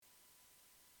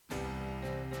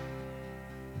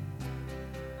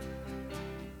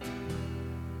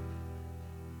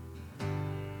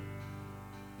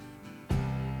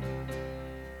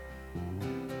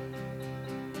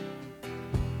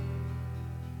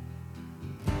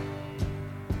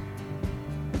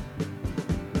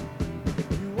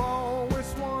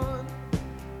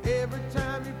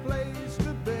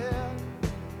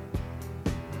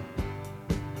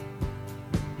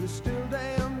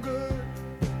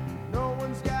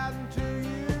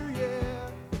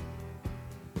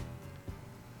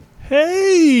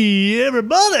Hey,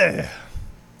 everybody.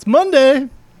 It's Monday.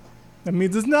 That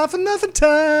means it's not for nothing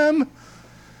time.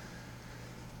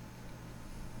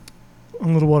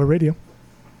 On Little Water Radio.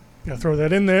 Gotta throw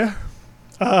that in there.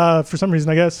 For some reason,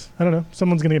 I guess. I don't know.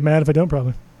 Someone's gonna get mad if I don't,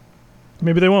 probably.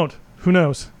 Maybe they won't. Who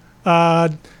knows?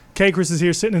 Chris is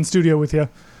here sitting in studio with you.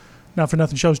 Not for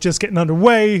Nothing show's just getting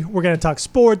underway. We're gonna talk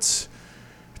sports.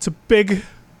 It's a big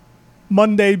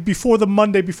Monday before the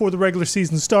regular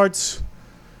season starts.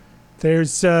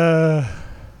 There's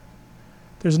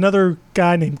another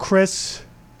guy named Chris,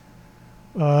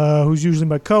 who's usually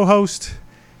my co-host.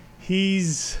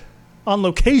 He's on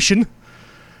location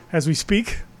as we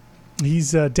speak.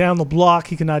 He's down the block.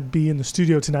 He cannot be in the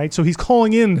studio tonight, so he's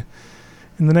calling in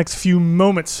the next few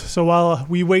moments. So while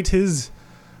we wait his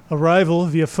arrival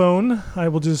via phone, I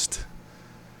will just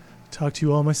talk to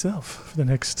you all myself for the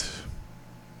next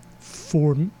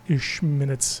 4-ish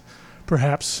minutes,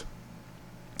 perhaps.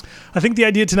 I think the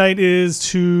idea tonight is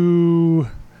to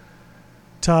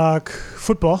talk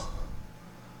football.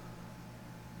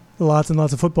 Lots and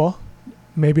lots of football.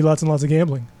 Maybe lots and lots of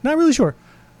gambling. Not really sure.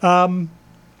 We'll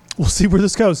see where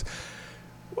this goes.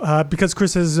 Because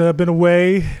Chris has been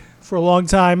away for a long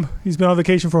time. He's been on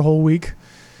vacation for a whole week.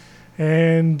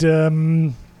 And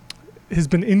has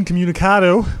been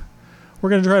incommunicado. We're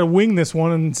going to try to wing this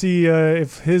one and see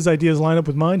if his ideas line up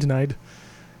with mine tonight.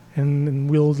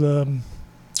 And we'll...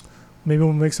 maybe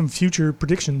we'll make some future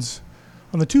predictions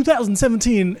on the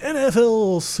 2017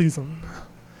 NFL season.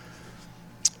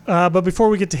 But before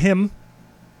we get to him,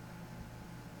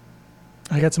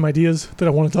 I got some ideas that I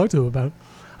want to talk to him about.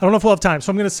 I don't know if we'll have time, so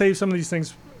I'm going to save some of these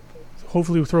things.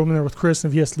 Hopefully we'll throw them in there with Chris,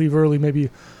 and if he has to leave early, maybe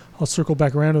I'll circle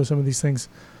back around to some of these things.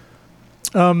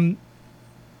 But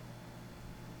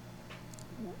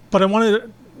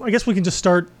I guess we can just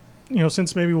start,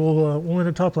 since maybe we'll end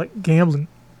up talking like gambling.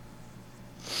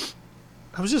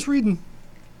 I was just reading.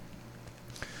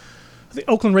 The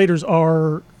Oakland Raiders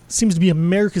seems to be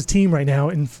America's team right now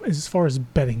as far as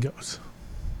betting goes,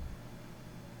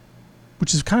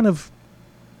 which is kind of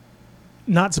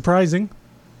not surprising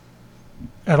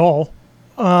at all.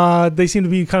 They seem to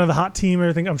be kind of the hot team.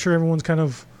 Everything. I'm sure everyone's kind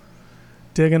of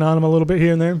digging on them a little bit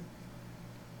here and there.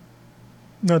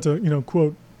 Not to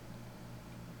quote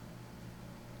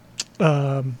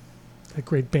that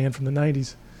great band from the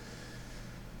 '90s.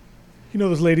 You know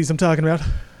those ladies I'm talking about.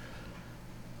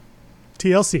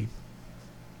 TLC.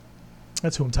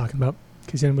 That's who I'm talking about, in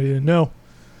case anybody didn't know.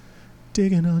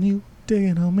 Digging on you,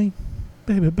 digging on me,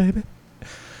 baby, baby.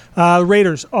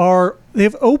 Raiders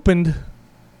they've opened,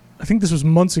 I think this was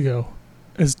months ago,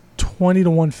 as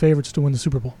 20-1 favorites to win the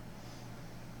Super Bowl.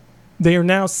 They are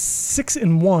now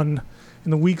 6-1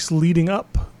 in the weeks leading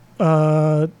up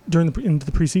into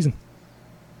the preseason.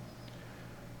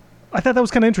 I thought that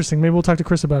was kind of interesting. Maybe we'll talk to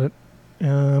Chris about it.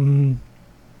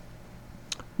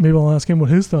 Maybe I'll ask him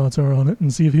what his thoughts are on it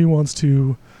and see if he wants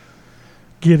to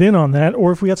get in on that,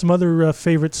 or if we got some other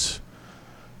favorites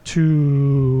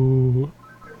to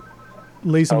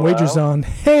lay some wagers on.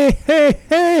 Hey, hey,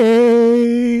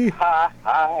 hey! Hi,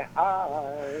 hi,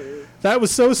 hi. That was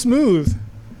so smooth.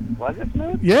 Was it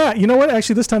smooth? Yeah, you know what?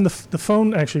 Actually, this time the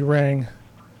phone actually rang.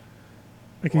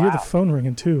 I could hear the phone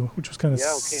ringing too, which was kind of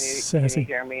sassy.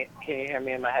 Can you hear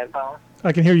me in my headphones?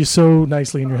 I can hear you so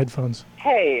nicely in your headphones.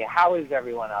 Hey, how is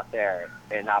everyone out there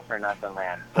in Not for Nothing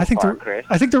Land? Chris?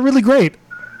 I think they're really great.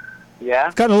 Yeah?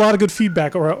 I've gotten a lot of good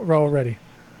feedback already.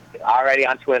 Already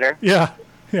on Twitter? Yeah,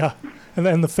 and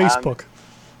then the Facebook.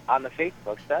 On the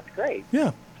Facebook, that's great.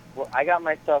 Yeah. Well, I got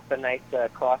myself a nice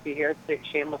coffee here.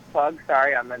 Shameless plug.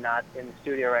 Sorry, I'm not in the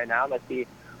studio right now, but the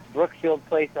Brookfield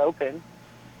Place Open,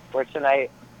 where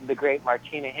tonight the great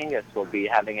Martina Hingis will be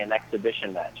having an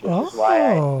exhibition match, which is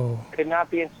why I could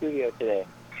not be in studio today.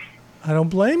 I don't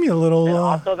blame you, little... And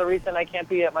also the reason I can't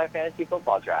be at my fantasy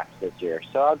football draft this year,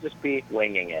 so I'll just be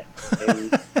winging it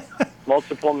in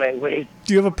multiple ways.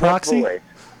 Do you have a proxy? I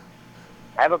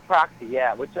have a proxy,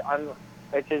 yeah, which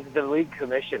is the league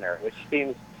commissioner, which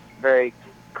seems very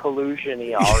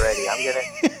collusion-y already.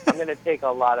 I'm gonna take a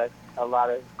lot of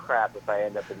crap if I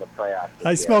end up in the playoffs.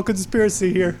 I smell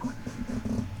conspiracy here.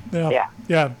 Yeah.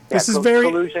 This is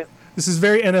collusion. This is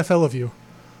very NFL of you.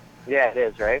 Yeah, it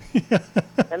is, right? Yeah.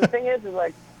 And the thing is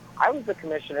like, I was the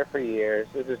commissioner for years.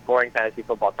 This is boring fantasy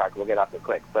football talk. We'll get off it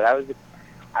quick. But I was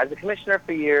the commissioner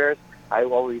for years. I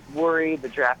always worried the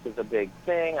draft was a big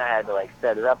thing. I had to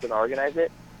set it up and organize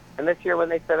it. And this year when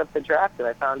they set up the draft and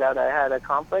I found out I had a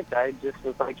conflict, I just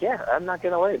was like, yeah, I'm not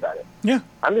going to worry about it. Yeah.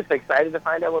 I'm just excited to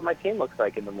find out what my team lks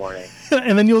like in the morning.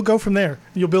 And then you'll go from there.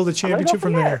 You'll build a championship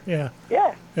from there. Yeah.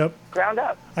 Yeah. Yep. Ground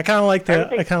up. I kind of like the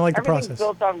Everything's process.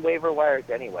 built on waiver wires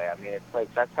anyway. I mean, it's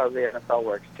like that's how the NFL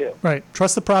works too. Right.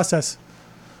 Trust the process.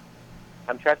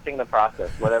 I'm trusting the process,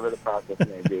 whatever the process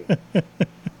may be.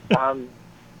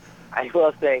 I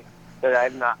will say that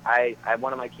I'm not.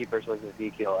 One of my keepers was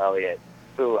Ezekiel Elliott,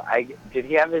 who did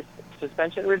he have his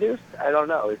suspension reduced? I don't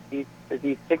know. Is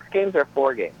he 6 games or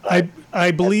 4 games? I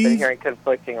I've been believe hearing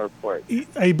conflicting reports.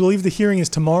 I believe the hearing is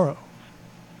tomorrow.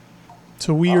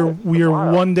 So we are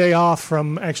tomorrow. 1 day off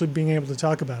from actually being able to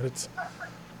talk about it.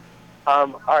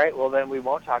 All right. Well, then we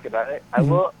won't talk about it. I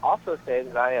will also say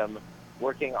that I am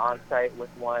working on site with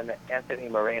one Anthony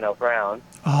Moreno Brown.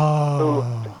 Oh.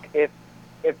 Who,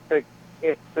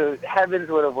 if the heavens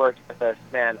would have worked with us,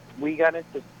 man, we got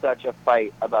into such a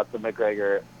fight about the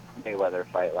McGregor Mayweather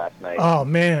fight last night. Oh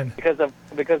man. Because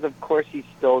of course he's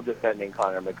still defending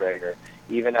Conor McGregor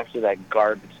even after that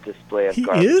garbage display of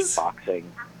garbage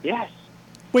boxing. Yes.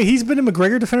 Wait, he's been a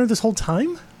McGregor defender this whole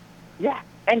time? Yeah,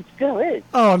 and still is.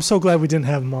 Oh, I'm so glad we didn't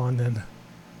have him on then.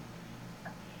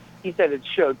 He said it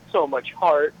showed so much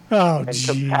heart and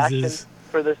compassion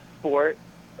for the sport.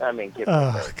 I mean, give me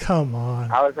a break. Come on.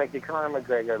 I was like, did Conor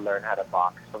McGregor learn how to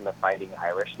box from the Fighting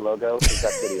Irish logo? Because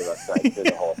that's what he looks like through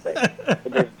the whole thing.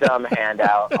 With his dumb hand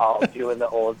out, all doing the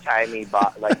old-timey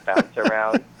bounce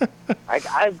around.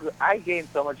 I gained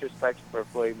so much respect for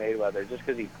Floyd Mayweather just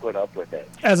because he put up with it.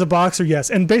 As a boxer, yes.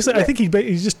 And basically, I think he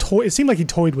just toyed. It seemed like he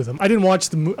toyed with him. I didn't watch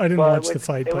the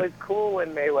fight. It was cool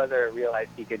when Mayweather realized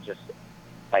he could just,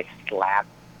 slap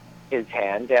his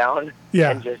hand down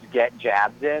and just get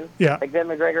jabs in. Yeah. Like then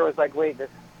McGregor was like, wait,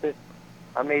 this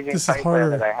amazing fight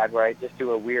plan that I had where I just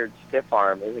do a weird stiff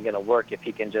arm isn't going to work if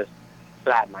he can just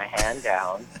slap my hand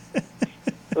down.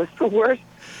 It was the worst.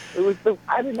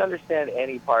 I didn't understand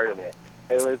any part of it.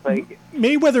 It was like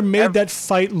Mayweather made that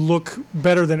fight look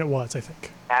better than it was, I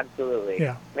think. Absolutely.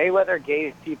 Yeah. Mayweather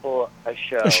gave people a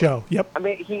show. A show. Yep. I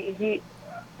mean,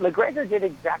 McGregor did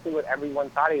exactly what everyone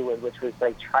thought he would, which was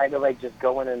try to just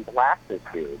go in and blast this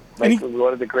dude.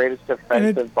 One of the greatest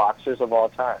defensive boxers of all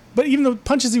time. But even the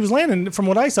punches he was landing, from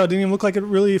what I saw, didn't even look like it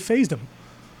really phased him.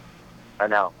 I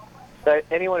know. But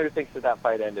anyone who thinks that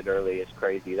fight ended early is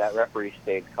crazy. That referee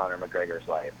saved Conor McGregor's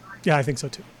life. Yeah, I think so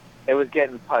too. It was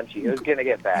getting punchy. It was going to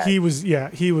get bad. He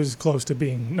was close to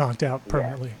being knocked out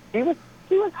permanently. Yeah.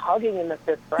 He was hugging in the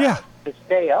 5th round to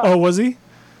stay up. Oh, was he?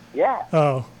 Yeah.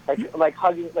 Oh. Like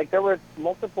hugging. There were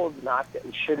multiple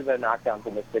should have been knockdowns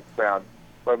in the 6th round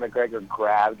where McGregor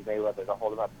grabbed Mayweather to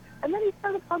hold him up, and then he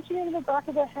started punching him in the back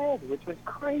of the head, which was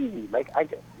crazy.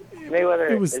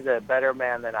 Mayweather is a better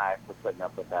man than I for putting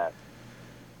up with that.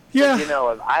 Yeah.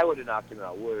 If I would have knocked him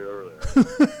out way earlier.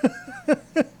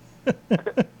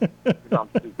 I'm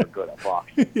super good at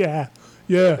boxing. Yeah,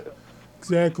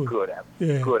 exactly. Good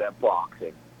at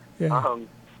boxing. Yeah. All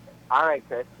right,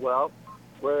 Chris. Well,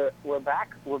 we're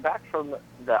back. We're back from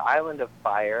the Island of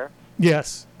Fire.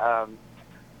 Yes.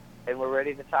 And we're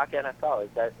ready to talk NFL. Is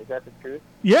that the truth?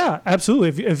 Yeah,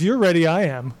 absolutely. If you're ready, I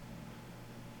am.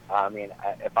 I mean,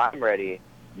 if I'm ready,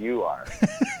 you are.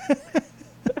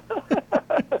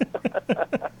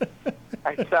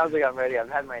 It sounds like I'm ready. I've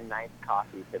had my 9th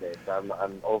coffee today, so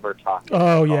I'm over talking.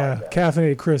 Oh yeah,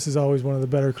 Caffeinated Chris is always one of the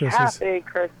better Chris's. Caffeinated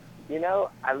Chris.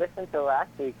 I listened to last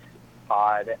week's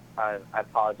pod. I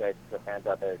apologize to the fans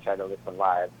out there who tried to listen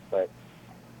live, but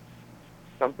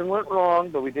something went wrong.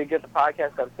 But we did get the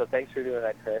podcast up, so thanks for doing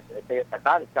that, Chris. I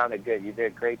thought it sounded good. You did a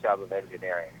great job of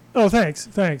engineering. Oh,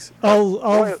 thanks.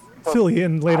 I'll fill you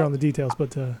in later on the details,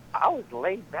 but I was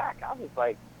laid back.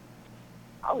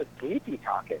 I was sleepy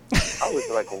talking. I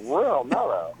was real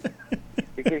mellow.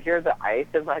 You could hear the ice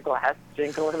in my glass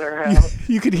jingling around.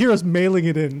 You could hear us mailing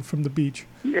it in from the beach.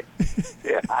 Yeah.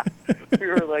 We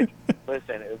were like,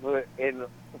 listen, in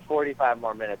 45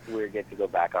 more minutes, we're going to go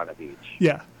back on a beach.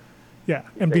 Yeah.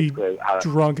 And be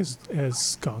drunk as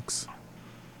skunks.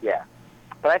 Yeah.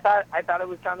 But I thought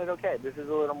it sounded okay. This is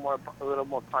a little more of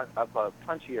a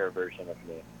punchier version of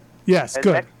me. Yes, and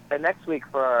good. Next week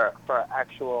for our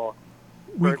actual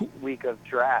first week of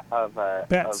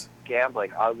of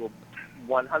gambling, I will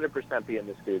 100% be in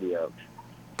the studio.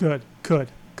 Good.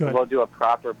 We'll do a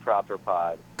proper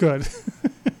pod. Good.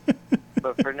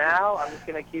 But for now, I'm just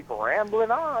going to keep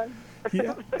rambling on.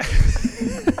 Yeah.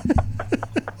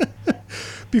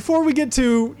 Before we get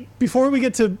to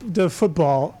the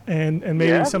football and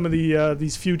maybe some of the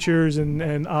these futures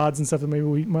and odds and stuff that maybe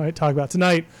we might talk about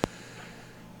tonight,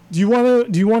 do you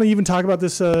want to even talk about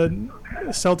this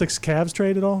Celtics Cavs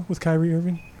trade at all with Kyrie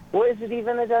Irving? Well, is it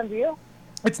even a done deal?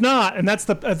 It's not, and that's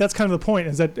kind of the point.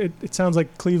 Is that it sounds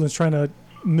like Cleveland's trying to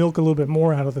milk a little bit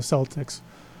more out of the Celtics.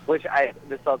 Which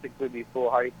the Celtics would be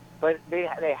foolhardy. But they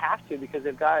have to because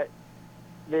they've got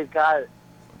the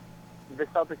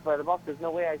Celtics by the Bucks. There's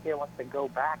no way Isaiah wants to go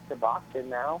back to Boston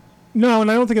now. No,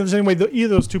 and I don't think there's any way either of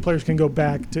those two players can go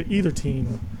back to either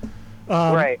team.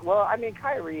 Right. Well, I mean,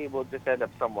 Kyrie will just end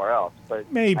up somewhere else, but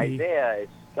maybe Isaiah is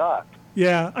stuck.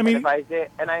 Yeah, I mean, and if Isaiah,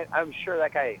 and I'm sure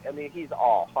that guy. I mean, he's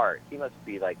all heart. He must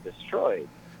be like destroyed.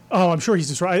 Oh, I'm sure he's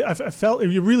destroyed. I felt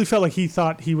you really felt like he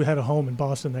thought he had a home in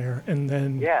Boston there, and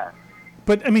then yeah.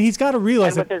 But I mean, he's got to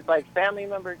realize and with that his like family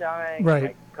member dying, right?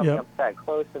 Like, coming up that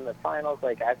close in the finals,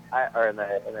 like or in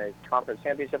the conference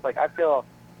championship, like I feel,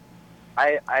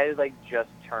 I like just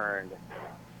turned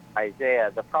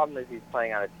Isaiah. The problem is he's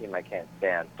playing on a team I can't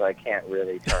stand, so I can't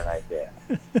really turn Isaiah.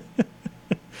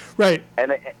 Right.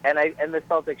 And the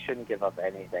Celtics shouldn't give up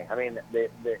anything. I mean,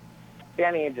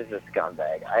 Danny Ainge is a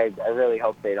scumbag. I really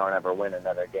hope they don't ever win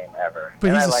another game ever.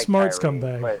 But he's a smart Kyrie,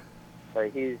 scumbag.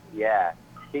 But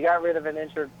he got rid of an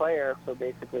injured player for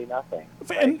basically nothing.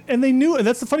 And they knew, and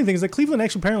that's the funny thing is that Cleveland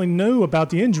actually apparently knew about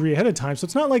the injury ahead of time. So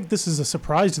it's not like this is a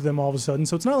surprise to them all of a sudden.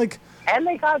 So it's not like and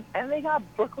they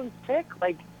got Brooklyn's pick,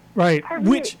 like. Right,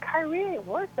 Kyrie ain't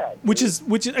worth that. Dude. Which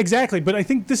is exactly, but I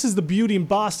think this is the beauty in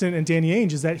Boston and Danny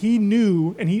Ainge is that he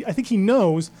knew, and I think he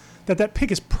knows that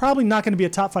pick is probably not going to be a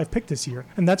top 5 pick this year,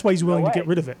 and that's why he's willing to get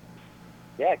rid of it.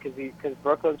 Yeah, because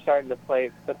Brooklyn's starting to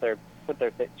put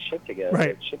their ship together.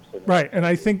 Right, chips in right, and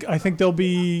I think they'll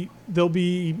be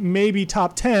maybe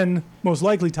top 10, most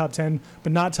likely top 10,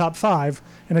 but not top 5,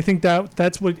 and I think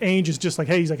that's what Ainge is just like.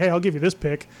 Hey, he's like, hey, I'll give you this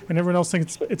pick, and everyone else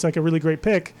thinks it's like a really great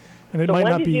pick. And it might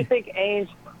not be.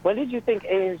 When did you think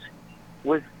Ainge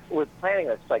was planning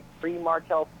this? Like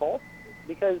pre-Markelle Fultz?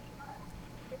 Because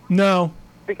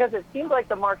it seemed like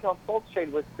the Markelle Fultz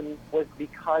trade was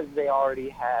because they already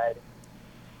had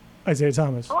Isaiah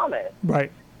Thomas. Right.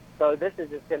 So this is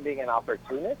just him being an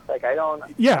opportunist. Like I don't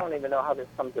even know how this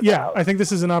comes about. Yeah, I think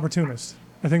this is an opportunist.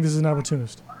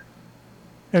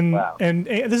 And wow. and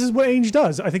this is what Ainge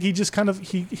does. I think he just kind of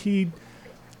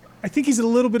I think he's a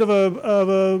little bit of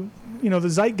a the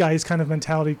zeitgeist kind of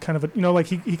mentality, kind of like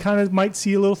he kind of might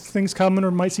see little things coming or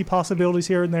might see possibilities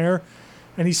here and there,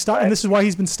 and and this is why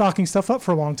he's been stocking stuff up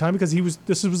for a long time because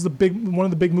this was one of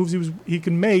the big moves he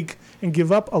can make and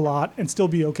give up a lot and still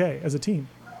be okay as a team.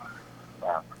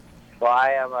 Wow. Well,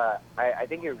 I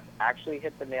think you actually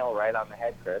hit the nail right on the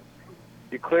head, Chris.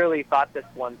 You clearly thought this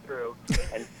one through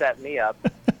and set me up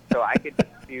so I could just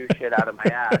spew shit out of my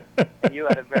ass. And you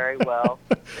had a very well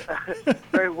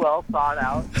thought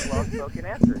out, well spoken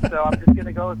answer. So I'm just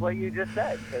gonna go with what you just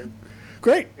said.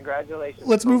 Great. Congratulations.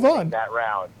 Let's move on. That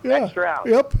round. Yeah. Next round.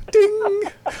 Yep. Ding.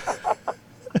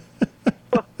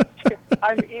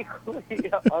 I'm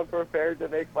equally unprepared to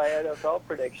make my NFL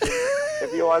prediction.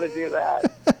 If you want to do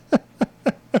that.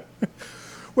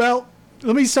 Well,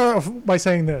 let me start off by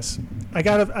saying this. I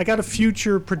got a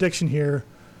future prediction here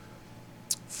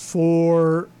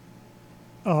for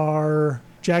our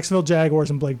Jacksonville Jaguars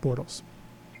and Blake Bortles.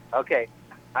 Okay,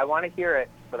 I want to hear it,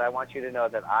 but I want you to know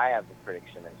that I have a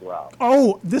prediction as well.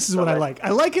 Oh, this is what I like. I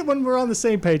like it when we're on the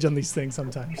same page on these things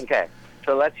sometimes. Okay,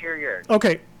 so let's hear yours.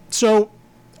 Okay, so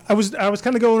I was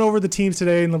kind of going over the teams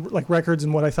today and the records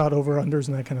and what I thought over unders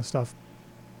and that kind of stuff.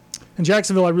 And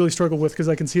Jacksonville, I really struggle with because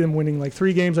I can see them winning like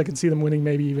 3 games. I can see them winning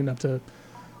maybe even up to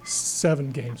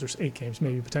 7 games or 8 games,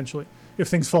 maybe potentially if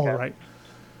things fall right.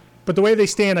 But the way they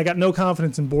stand, I got no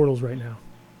confidence in Bortles right now.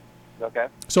 Okay.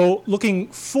 So looking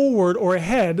forward or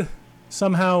ahead,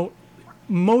 somehow,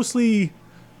 mostly,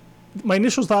 my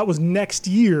initial thought was next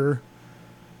year,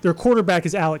 their quarterback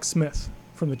is Alex Smith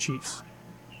from the Chiefs.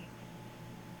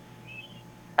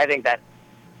 I think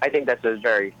that's a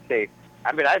very safe.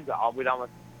 I mean, I'd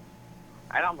almost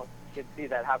could see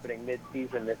that happening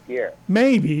mid-season this year.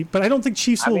 Maybe, but I don't think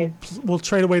Chiefs will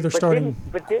trade away their starting.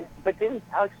 But didn't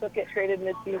Alex Smith get traded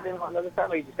mid-season another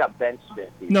time, or he just got benched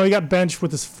mid-season? No, he got benched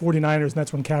with the 49ers, and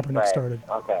that's when Kaepernick started.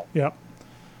 Okay. Yep.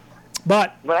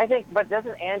 But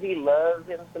doesn't Andy love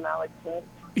him some Alex Smith?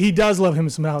 He does love him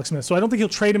some Alex Smith, so I don't think he'll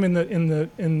trade him in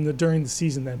the during the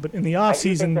season then. But in the off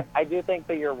season, I do think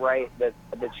that you're right that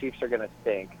the Chiefs are going to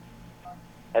stink.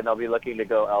 And they'll be looking to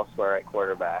go elsewhere at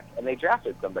quarterback, and they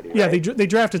drafted somebody. Yeah, right? they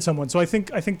drafted someone. So I think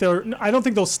they're. I don't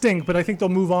think they'll stink, but I think they'll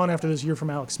move on after this year from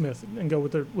Alex Smith and go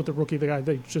with the rookie, the guy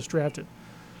they just drafted.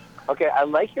 Okay, I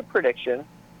like your prediction.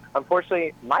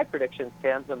 Unfortunately, my prediction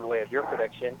stands in the way of your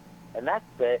prediction, and that's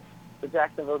that the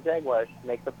Jacksonville Jaguars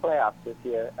make the playoffs this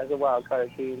year as a wild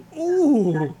card team.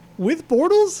 Ooh, with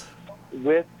Bortles?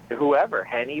 With whoever,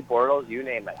 Henny, Bortles, you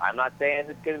name it. I'm not saying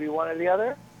it's going to be one or the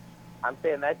other. I'm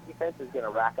saying that defense is going to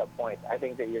rack up points. I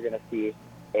think that you're going to see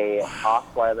a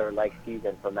Osweiler-like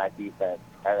season from that defense.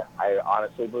 I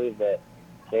honestly believe that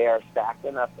They are stacked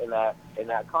enough in that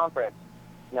conference.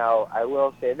 Now, I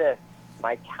will say this.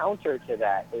 My counter to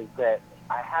that is that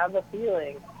I have a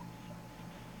feeling.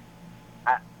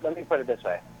 Let me put it this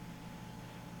way.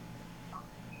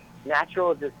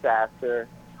 Natural disaster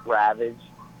ravaged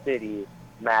cities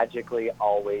magically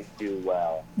always do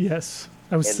well. Yes,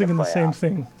 I was thinking the same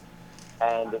thing.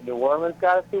 And New Orleans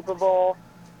got a Super Bowl.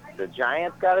 The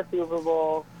Giants got a Super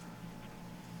Bowl.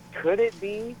 Could it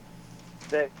be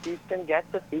that Houston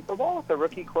gets a Super Bowl with a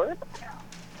rookie quarterback?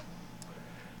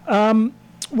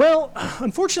 Well,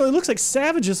 unfortunately, it looks like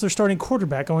Savage is their starting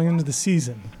quarterback going into the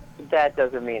season. That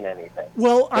doesn't mean anything.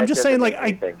 Well, I'm just saying, like,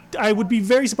 I would be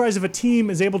very surprised if a team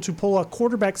is able to pull a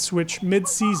quarterback switch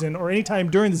mid-season or anytime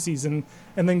during the season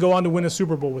and then go on to win a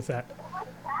Super Bowl with that.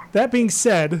 That being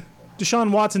said,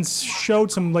 Deshaun Watson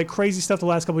showed some like crazy stuff the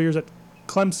last couple of years at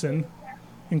Clemson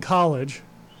in college.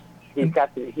 He's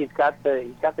got the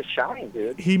shine,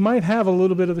 dude. He might have a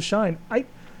little bit of the shine. I'm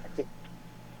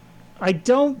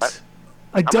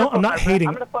not hating.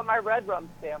 I'm gonna put my red rum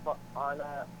stamp on.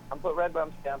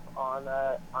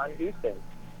 On Houston,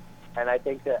 and I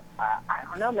think that I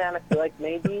don't know, man. I feel like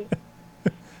maybe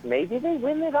they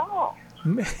win it all.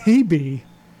 Maybe.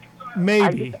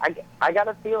 I got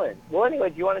a feeling. Well,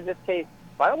 anyway, do you want to just take?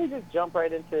 Why don't we just jump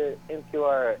right into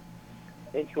our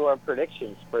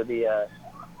predictions for the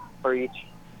for each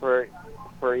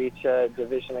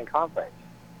division and conference?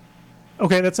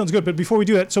 Okay, that sounds good. But before we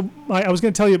do that, so I was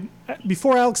going to tell you,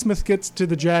 before Alex Smith gets to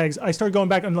the Jags, I started going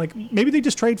back and like, maybe they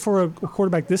just trade for a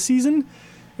quarterback this season?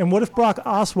 And what if Brock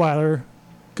Osweiler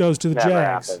goes to the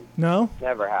Jags? Happened. No?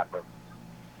 Never happened.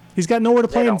 He's got nowhere to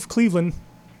play in Cleveland.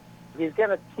 He's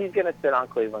gonna sit on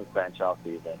Cleveland's bench all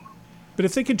season. But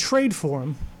if they could trade for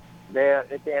him...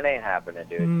 It ain't happening,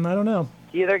 dude. I don't know.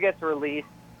 He either gets released...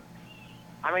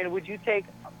 I mean, would you take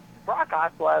Brock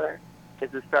Osweiler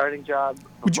as a starting job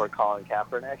before Colin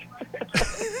Kaepernick?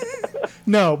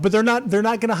 No, but they're not going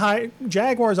to hire...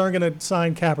 Jaguars aren't going to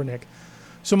sign Kaepernick.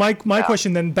 So my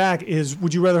question then back is,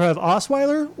 would you rather have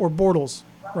Osweiler or Bortles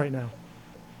right now?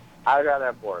 I would rather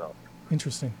have Bortles.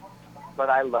 Interesting. But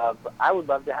I would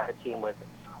love to have a team with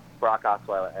Brock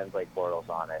Osweiler and Blake Bortles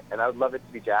on it. And I would love it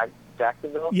to be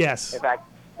Jacksonville. Yes. In fact,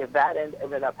 if that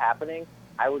ended up happening,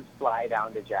 I would fly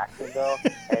down to Jacksonville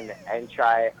and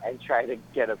try to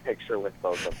get a picture with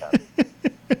both of them.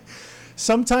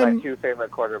 Sometime my two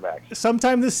favorite quarterbacks.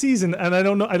 Sometime this season, and I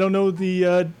don't know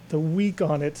the week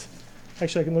on it.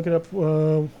 Actually, I can look it up.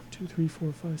 1, 2, 3,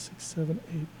 4, 5, 6, 7,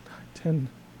 8, 9, 10,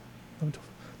 11,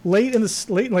 12.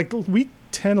 Late like week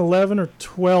 10, 11, or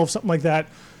 12, something like that.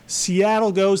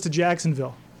 Seattle goes to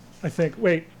Jacksonville, I think.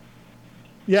 Wait.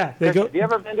 Yeah, they go. Have you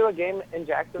ever been to a game in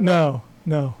Jacksonville?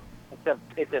 No.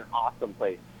 It's an awesome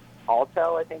place.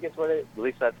 Alltel, I think is what it. At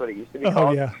least that's what it used to be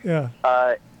called. Oh yeah.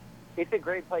 It's a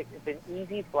great place. It's an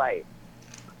easy flight,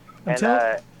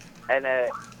 and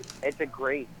it's a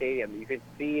great stadium. You can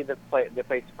see the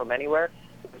place from anywhere.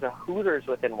 There's a Hooters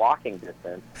within walking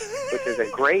distance, which is a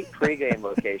great pregame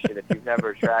location if you've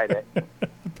never tried it.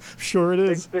 Sure it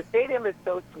is. The stadium is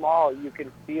so small, you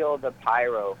can feel the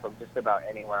pyro from just about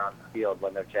anywhere on the field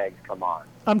when the Jags come on.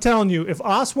 I'm telling you, if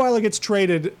Osweiler gets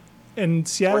traded and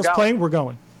Seattle's playing, we're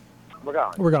going. We're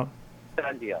going.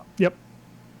 Done deal. Yep.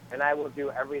 And I will do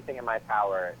everything in my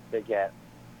power to get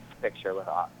a picture with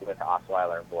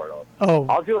Osweiler and Bortles. Oh.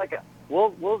 I'll do like a... We'll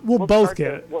both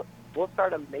get it. We'll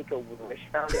start a Make-A-Wish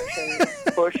Foundation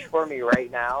push for me right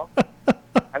now.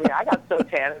 I mean, I got so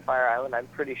tan in Fire Island, I'm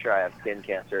pretty sure I have skin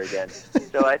cancer again.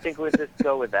 So I think we'll just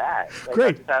go with that. Like, Great.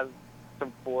 I'll just have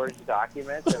some forged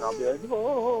documents, and I'll be like,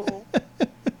 oh.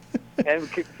 And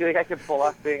like I could pull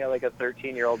off being like a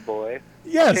 13-year-old boy.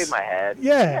 Yes. I'll shave my head.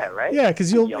 Yeah. Right? Yeah,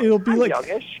 because it'll be like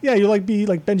youngish. Yeah, you'll like be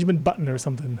like Benjamin Button or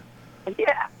something.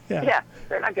 Yeah.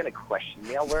 They're not gonna question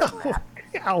me. I'll wear a mask.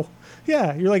 Ow.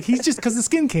 Yeah, you're like, he's just, because of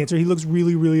skin cancer, he looks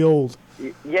really, really old.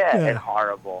 Yeah, and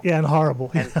horrible. Yeah, and horrible.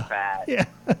 And fat. Yeah.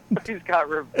 He's got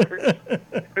reverse.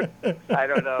 I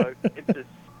don't know. It just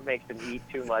makes him eat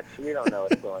too much. We don't know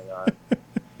what's going on.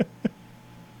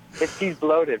 He's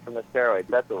bloated from the steroids.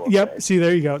 That's what we'll say. See,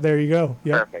 there you go.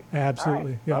 Yep. Perfect.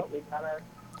 Absolutely. Right. Yep.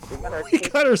 Well, we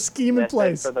got our scheme in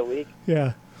place. For the week.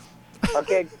 Yeah.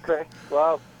 Okay, Chris.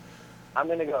 Well, I'm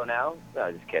going to go now.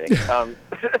 No, just kidding.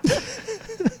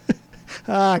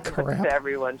 Crap. To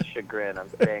everyone's chagrin, I'm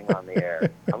staying on the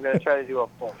air. I'm going to try to do a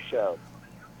full show.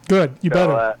 Good. You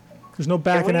better. There's no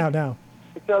backing out now.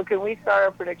 So can we start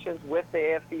our predictions with the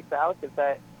AFC South?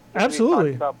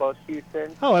 Absolutely. We talked about both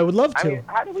Houston. Oh, I would love to. I mean,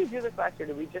 how did we do this last year?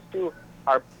 Did we just do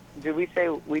did we say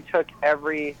we took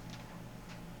every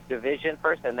division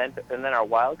first, and then our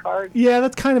wild card. Yeah,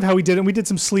 that's kind of how we did it. We did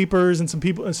some sleepers and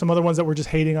some other ones that we're just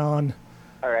hating on.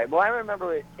 All right. Well, I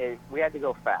remember we had to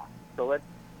go fast, so let's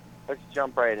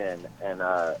jump right in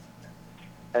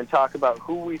and talk about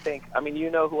who we think. I mean, you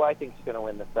know who I think is going to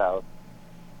win the South,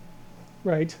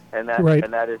 Right. and that Right.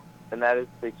 and that is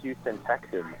the Houston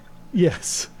Texans,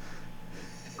 Yes.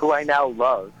 who I now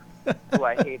love, who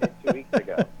I hated 2 weeks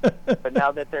ago, but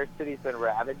now that their city's been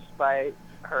ravaged by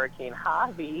Hurricane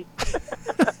Harvey,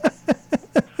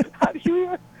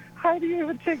 how do you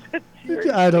even take that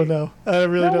seriously? I don't know. I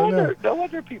really don't know. No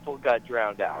wonder people got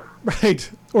drowned out. Right.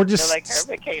 Or They're just like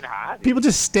Hurricane Harvey. people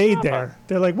just stayed Come on. there.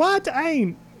 They're like, what? I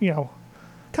ain't,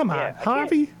 come on, Yeah, I can't-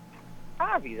 Harvey.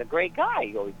 Harvey's a great guy.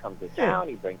 He always comes to Yeah. town.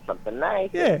 He brings something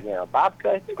nice. Yeah.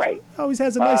 Babka, it's great. Always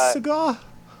has a nice cigar.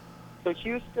 So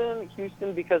Houston,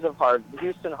 because of Harvey.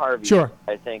 Sure.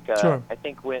 I think. Sure. I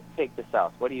think take the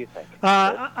South. What do you think?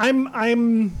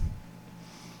 I'm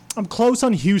close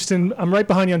on Houston. I'm right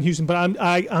behind you on Houston, but I'm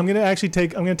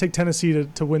gonna take Tennessee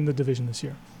to win the division this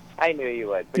year. I knew you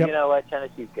would, but Yep. you know what?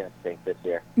 Tennessee's gonna stink this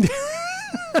year.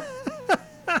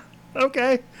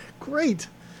 Okay, great.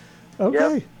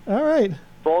 Okay, Yep. all right.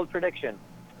 Bold prediction.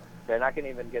 They're not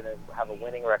gonna have a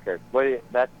winning record.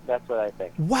 That's what I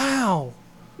think. Wow.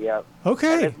 Yep.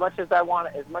 Okay. And as much as I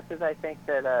think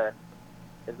that,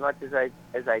 as much as I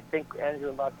think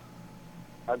Andrew Luck's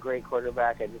a great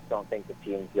quarterback, I just don't think the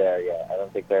team's there yet. I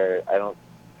don't think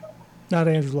Not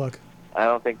Andrew Luck.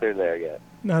 they're there yet.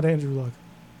 Not Andrew Luck.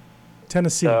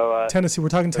 Tennessee. So, Tennessee. We're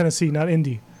talking Tennessee, not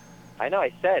Indy. I know.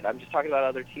 I said I'm just talking about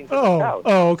other teams in the South.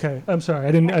 Oh, okay. I'm sorry.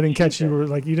 I didn't catch you. Were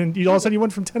like you didn't. You all of a sudden you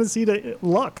went from Tennessee to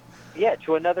Luck. Yeah,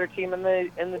 to another team in the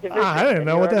division. I didn't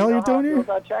know what the hell you're doing here. You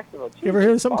ever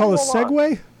hear of something called a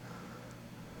segue?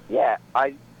 Yeah,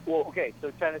 okay,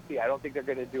 so Tennessee, I don't think they're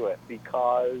going to do it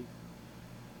because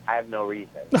I have no reason.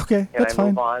 Okay, Can that's I fine.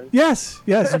 move on? Yes,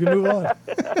 you can move on.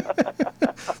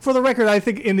 For the record, I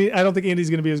don't think Indy's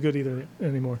going to be as good either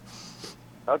anymore.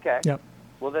 Okay. Yep.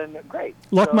 Well then, great.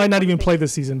 Luck So, might not what do you even think? play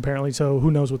this season apparently, so who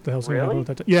knows what the hell's going to happen Really?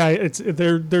 with that. Yeah,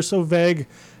 they're so vague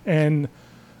and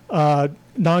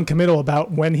non-committal about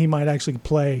when he might actually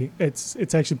play. It's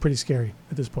actually pretty scary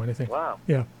at this point, I think. Wow.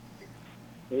 Yeah.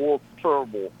 Well,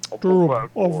 terrible. All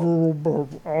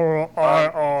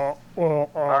All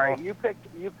right, you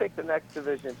pick the next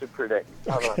division to predict.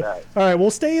 How about that? right,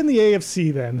 we'll stay in the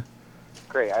AFC then.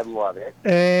 Great, I love it.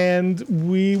 And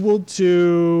we will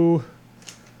do.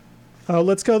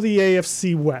 Let's go the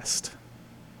AFC West.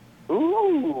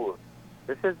 Ooh,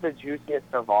 this is the juiciest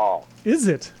of all. Is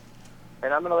it?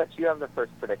 And I'm going to let you have the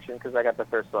first prediction because I got the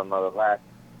first one on the last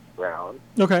round.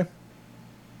 Okay.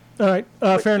 All right.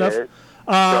 Fair enough.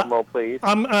 Drum roll, please.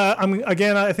 I'm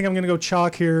again. I think I'm going to go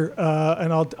chalk here,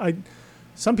 and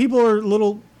some people are a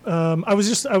little. I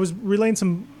was relaying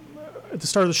some at the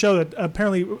start of the show that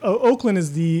apparently Oakland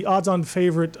is the odds-on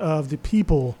favorite of the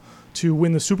people to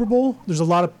win the Super Bowl. There's a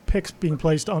lot of picks being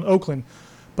placed on Oakland,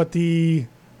 but the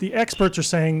experts are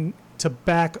saying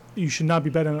you should not be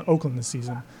betting on Oakland this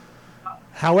season.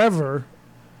 However,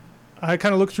 I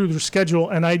kind of look through their schedule,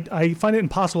 and I find it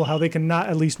impossible how they can not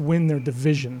at least win their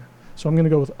division. So I'm going to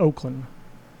go with Oakland.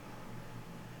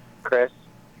 Chris,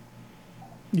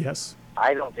 Yes.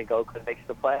 I don't think Oakland makes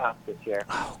the playoffs this year.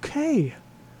 Okay.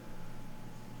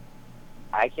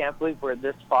 I can't believe we're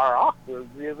this far off. We're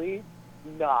really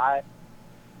not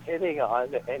hitting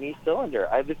on any cylinder.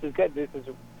 This is good. This is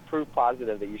proof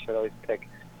positive that you should always pick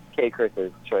K.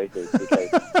 Chris's choices because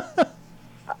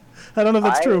I don't know if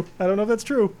that's true. I don't know if that's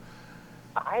true.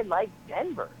 I like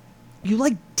Denver. You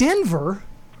like Denver?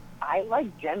 I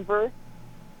like Denver,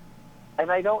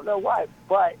 and I don't know why,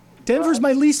 but Denver's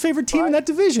my least favorite team in that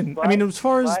division. I mean, as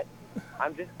far as...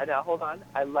 I'm just now. Hold on.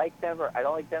 I like Denver. I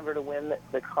don't like Denver to win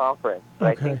the conference,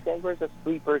 but Okay. I think Denver's a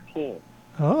sleeper team.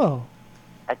 Oh.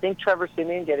 I think Trevor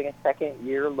Siemian getting a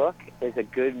second-year look is a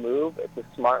good move. It's a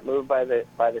smart move by the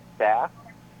staff.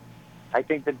 I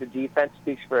think that the defense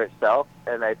speaks for itself,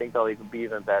 and I think they'll even be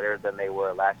even better than they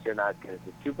were last year. Not as good as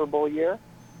the Super Bowl year,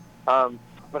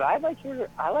 but I like your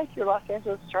Los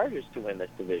Angeles Chargers to win this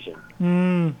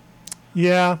division.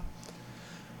 Yeah.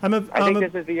 I think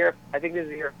this is the year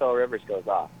Phil Rivers goes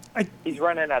off. He's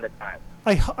running out of time.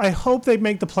 I hope they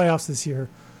make the playoffs this year,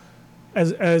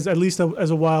 as at least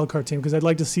as a wild card team, because I'd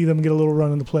like to see them get a little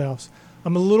run in the playoffs.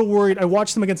 I'm a little worried. I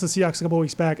watched them against the Seahawks a couple of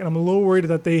weeks back, and I'm a little worried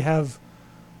that they have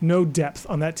no depth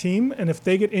on that team, and if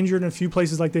they get injured in a few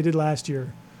places like they did last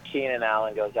year, Keenan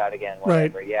Allen goes out again.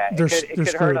 Whatever. Right. Yeah, They're it could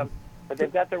screwed. hurt them. But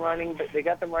they've got the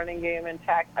running game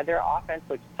intact. Their offense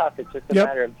looks tough. It's just a Yep.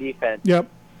 matter of defense. Yep.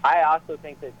 I also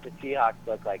think that the Seahawks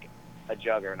look like a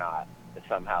juggernaut.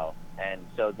 somehow, and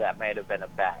so that might have been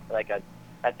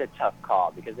that's a tough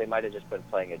call because they might have just been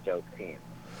playing a joke team.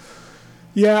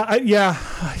 Yeah,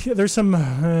 there's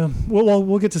some.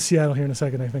 We'll get to Seattle here in a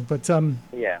second, I think. But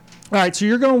yeah. All right, so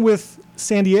you're going with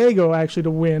San Diego actually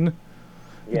to win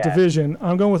the Yeah. division.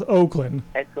 I'm going with Oakland.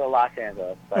 It's Los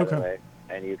Angeles, by Okay. the way,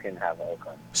 and you can have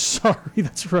Oakland. Sorry,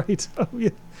 that's right. Oh yeah.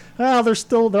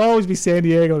 There'll always be San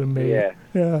Diego to me. Yeah.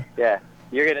 Yeah. Yeah.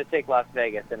 You're gonna take Las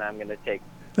Vegas, and I'm gonna take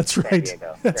That's San right.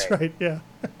 Diego. That's Great. right. Yeah.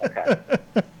 Okay.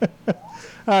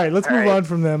 All right, let's All move right. on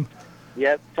from them.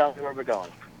 Yep. Tell me where we're going.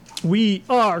 We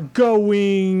are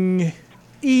going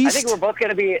east. I think we're both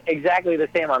gonna be exactly the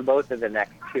same on both of the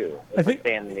next two. If I think- we're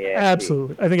staying in the AFC.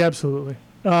 Absolutely. I think absolutely.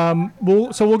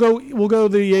 We'll go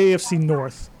the AFC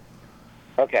North.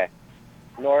 Okay.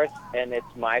 North, and it's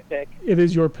my pick, It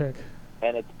is your pick,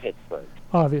 and it's Pittsburgh.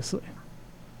 obviously.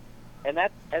 And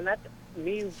that's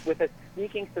me with a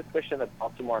sneaking suspicion that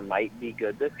Baltimore might be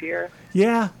good this year.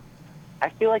 Yeah. I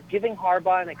feel like giving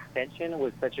Harbaugh an extension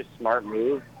was such a smart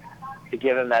move to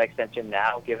give him that extension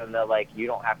now, given that, like, you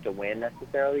don't have to win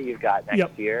necessarily. You've got next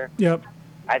Yep. year. Yep.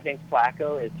 I think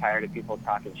Flacco is tired of people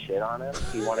talking shit on him.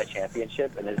 He won a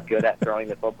championship and is good at throwing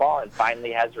the football and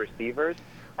finally has receivers.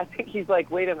 I think he's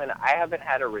like, wait a minute, I haven't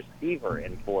had a receiver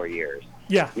in 4 years.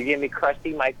 Yeah. You gave me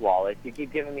crusty Mike Wallace. You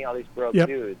keep giving me all these broke Yep.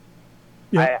 dudes.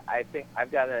 Yep. I think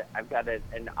I've got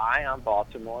an eye on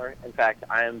Baltimore. In fact,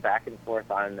 I am back and forth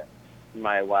on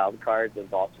my wild cards, and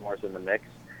Baltimore's in the mix.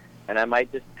 And I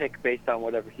might just pick based on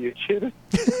whatever you choose.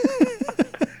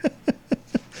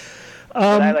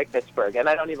 But I like Pittsburgh, and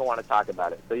I don't even want to talk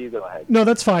about it. So you go ahead. No,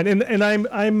 that's fine. And I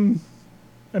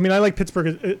like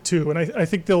Pittsburgh too, and I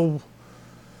think they'll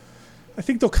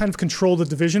kind of control the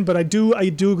division, but I do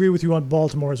agree with you on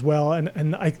Baltimore as well.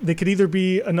 And they could either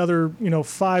be another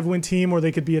 5-win team or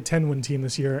they could be a 10-win team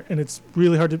this year, and it's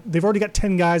really hard to. They've already got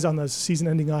 10 guys on the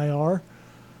season-ending IR,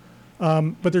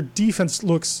 but their defense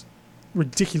looks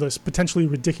ridiculous, potentially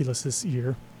ridiculous this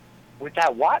year. With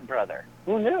that Watt brother,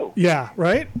 who knew? Yeah,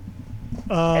 right.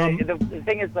 And the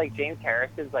thing is, like, James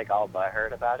Harrison's like all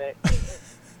butthurt about it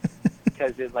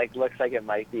because it like looks like it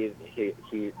might be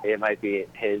it might be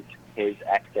his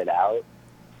exit out,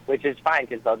 which is fine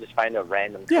because they'll just find a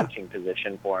random coaching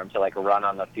position for him to like run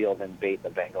on the field and bait the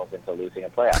Bengals into losing a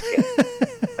playoff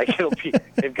game.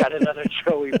 Like they've got another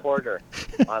Joey Porter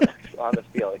on the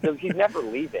field because he's never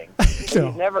leaving. No. He's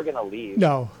never gonna leave.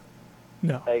 No.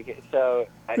 Like, so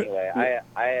anyway,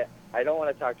 I don't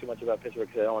want to talk too much about Pittsburgh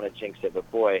because I don't want to jinx it.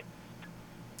 But boy,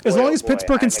 As long as boy,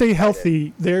 Pittsburgh can I'm stay excited.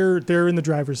 healthy, they're in the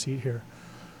driver's seat here.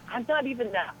 I'm not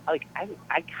even that. Like,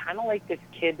 I kind of like this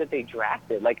kid that they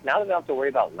drafted. Like, now that they don't have to worry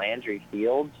about Landry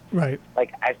Fields, Right.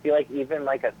 like, I feel like even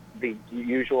like the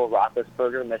usual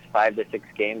Roethlisberger missed 5 to 6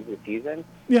 games this season.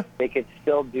 Yeah. They could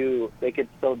still do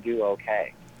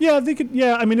okay. Yeah, they could.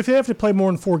 Yeah, I mean, if they have to play more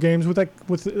than 4 games with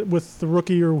the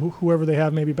rookie or whoever they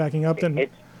have maybe backing up, then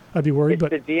I'd be worried. It's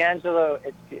But the D'Angelo.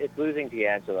 It's losing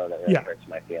D'Angelo that really hurts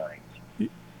my feelings.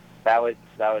 That was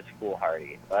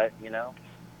foolhardy, but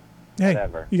hey,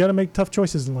 whatever. you got to make tough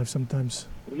choices in life sometimes.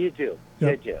 You do.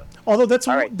 Yeah. You do. Although that's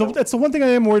All right, so- that's the one thing I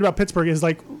am worried about Pittsburgh is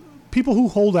like people who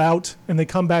hold out and they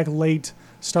come back late,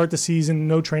 start the season,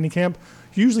 no training camp.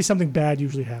 Usually something bad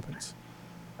usually happens.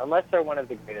 Unless they're one of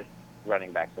the greatest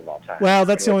running backs of all time. Well,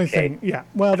 that's the only Okay. thing. Yeah.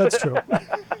 Well, that's true.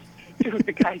 Dude,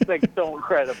 the guy's like so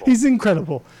incredible. He's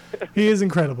incredible. He is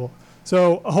incredible.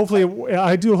 So hopefully,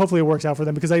 hopefully it works out for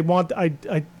them because I'm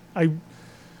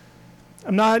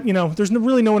not, there's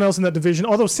really no one else in that division.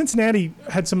 Although Cincinnati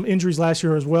had some injuries last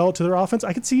year as well to their offense,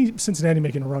 I could see Cincinnati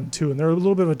making a run too, and they're a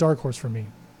little bit of a dark horse for me.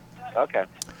 Okay.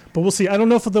 But we'll see. I don't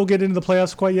know if they'll get into the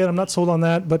playoffs quite yet. I'm not sold on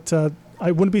that, but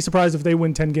I wouldn't be surprised if they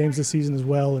win 10 games this season as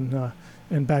well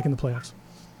and back in the playoffs.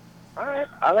 All right.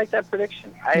 I like that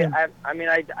prediction. Yeah.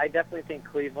 I definitely think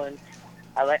Cleveland.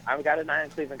 I've got an eye on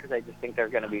Cleveland because I just think they're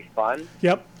going to be fun.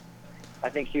 Yep. I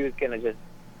think he was going to just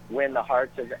win the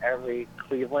hearts of every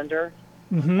Clevelander.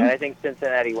 Mm-hmm. And I think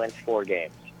Cincinnati wins 4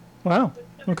 games. Wow.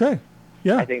 Okay.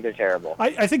 Yeah. I think they're terrible.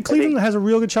 I think Cleveland has a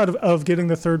real good shot of getting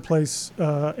the 3rd place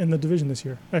in the division this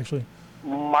year, actually.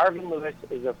 Marvin Lewis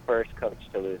is the first coach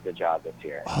to lose the job this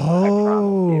year.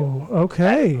 Oh,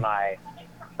 okay. That's my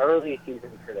early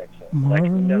season prediction.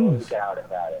 Marvin no Lewis. doubt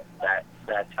about it.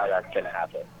 That's how that's going to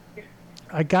happen.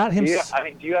 I got him. Do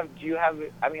you have?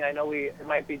 I mean, I know it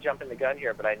might be jumping the gun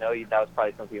here, but I know that was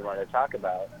probably something you wanted to talk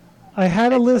about. I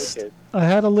had a Head list. coaches. I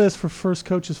had a list for first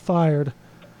coaches fired,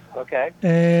 Okay.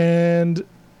 and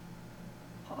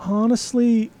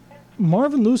honestly,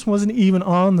 Marvin Lewis wasn't even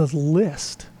on the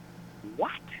list.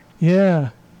 What? Yeah.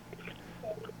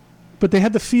 But they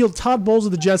had the field. Todd Bowles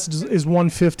of the Jets is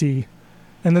 150,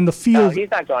 And then the No, field. he's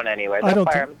not going anywhere. I They'll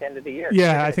don't fire think- him at the end of the year. Yeah,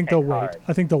 They're I gonna think they'll tank wait. hard.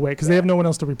 I think they'll wait because they have no one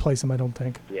else to replace him. I don't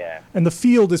think. Yeah. And the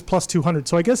field is plus 200.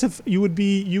 So I guess if you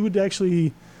would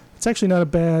actually, it's actually not a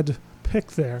bad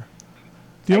pick there.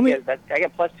 The only I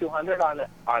get plus 200 on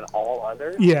all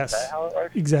others. Yes. Is that how it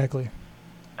works? exactly.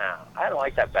 No, I don't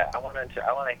like that bet. I want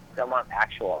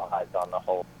actual odds on the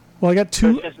whole. Well, I got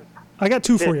So two. it's just, I got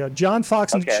two for you. John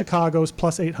Fox in Okay. Chicago's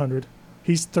plus 800.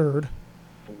 He's third.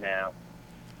 no,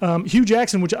 Hugh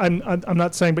Jackson, which I'm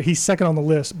not saying, but he's second on the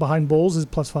list behind Bowles, is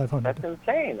plus 500. that's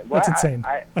insane. That's insane.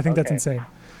 I think that's okay. insane.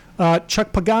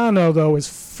 Chuck Pagano though is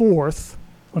fourth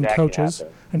on That could coaches,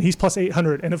 happen. and he's plus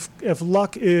 800. And if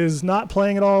Luck is not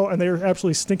playing at all and they're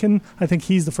absolutely stinking, I think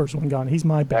he's the first one gone. He's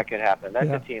my That bet. could happen. That's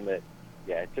Yeah. a team that,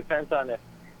 it depends on if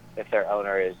their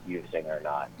owner is using or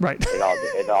not. Right.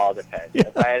 It all depends. Yeah.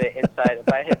 If I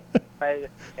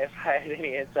had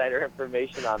any insider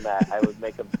information on that, I would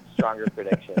make a stronger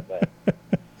prediction. But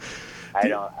I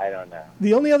don't know.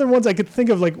 The only other ones I could think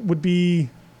of would be,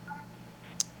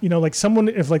 like someone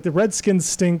if the Redskins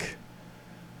stink,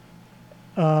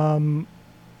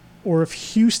 or if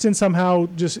Houston somehow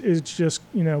just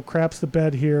craps the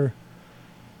bed here.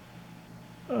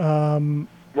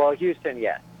 Well, Houston,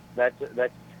 yes. That's.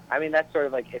 I mean, that's sort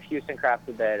of like if Houston craps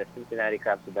the bed, if Cincinnati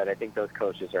craps the bed, I think those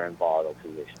coaches are in volatile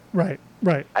positions. Right.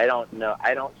 I don't know.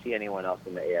 I don't see anyone else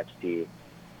in the AFC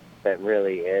that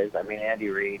really is. I mean, Andy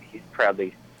Reid, he's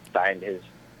probably signed his.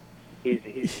 He's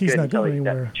good not until going he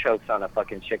anywhere. chokes on a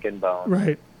fucking chicken bone.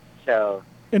 Right. So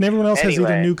And everyone else has either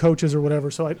Anyway. new coaches or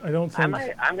whatever. So I don't think.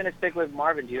 I'm going to stick with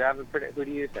Marvin. Do you have who do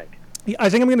you think? I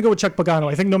think I'm going to go with Chuck Pagano.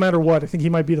 I think no matter what, I think he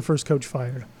might be the first coach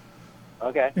fired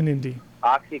Okay. in Indy.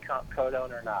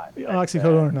 Oxycodone or not?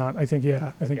 Oxycodone or not? I think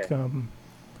yeah. I think. Okay.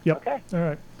 Yep. Okay. All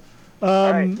right.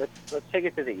 All right. Let's take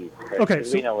it to the East. Chris, Okay, 'cause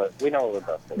so- we know what we're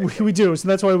both doing. We do. So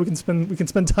that's why we can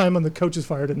spend time on the coaches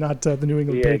fired and not the New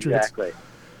England Yeah, Patriots. exactly.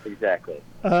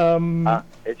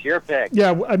 It's your pick.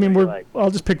 Yeah, I mean, What do you like? I'll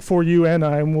just pick for you and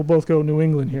I, and we'll both go New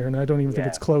England here, and I don't even think Yeah.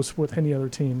 it's close with any other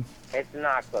team. It's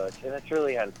not close, and it's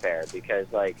really unfair because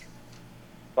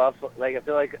Buffalo, I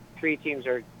feel like three teams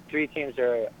are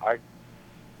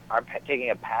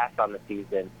taking a pass on the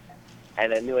season,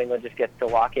 and then New England just gets to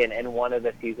walk in one of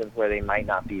the seasons where they might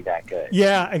not be that good.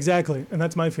 Yeah, exactly, and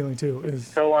that's my feeling too. Is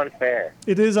So unfair.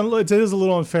 it is a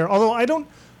little unfair. Although I don't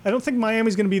think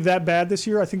Miami's going to be that bad this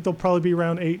year. I think they'll probably be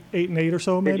around 8-8 or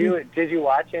so maybe. Did you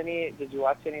watch any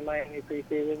Miami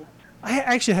preseason? I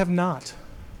actually have not.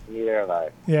 Neither have I.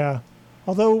 Yeah.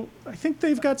 Although I think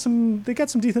they got some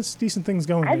decent things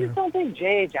going I there. just don't think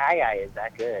J.J. is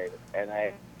that good, and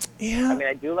I mean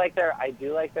I do like their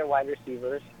wide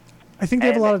receivers. I think they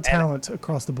have a and- lot of and- talent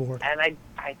across the board. And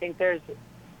I think there's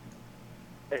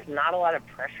not a lot of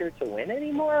pressure to win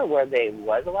anymore, where there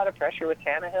was a lot of pressure with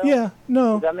Tannehill. Yeah,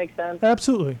 no, Does that make sense?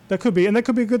 absolutely. That could be, and that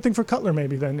could be a good thing for Cutler.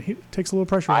 Maybe then he takes a little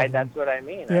pressure off him. That's what I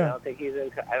mean. Yeah. I don't think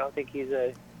he's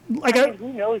a. Like I mean,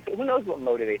 who knows what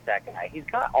motivates that guy? He's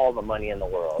got all the money in the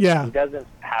world. Yeah. He doesn't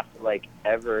have to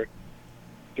ever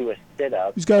do a sit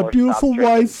up. he's got a beautiful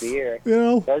wife. Beer. You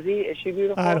know, Does he? Is she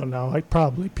beautiful? I don't know.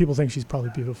 People think she's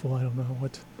probably beautiful. I don't know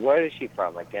what. Where is she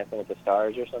from? Dancing with the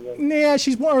Stars or something? Yeah,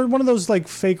 she's one of those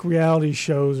fake reality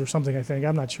shows or something. I think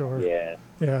I'm not sure. Yeah.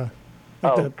 Yeah.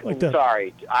 Oh, Like the-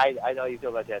 sorry. I know you feel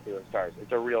about Dancing with the Stars.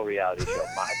 It's a real reality show.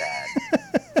 My bad.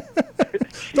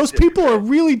 Those people are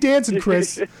really dancing,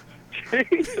 Chris.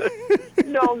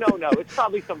 No. It's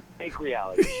probably some fake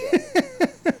reality show.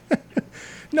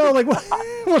 No, like what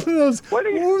of those? What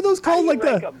were those called? Like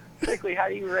that? Quickly, how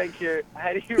do you rank your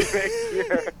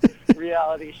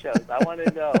reality shows? I want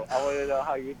to know. I want to know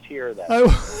how you tier them.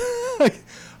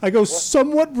 I go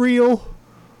somewhat real.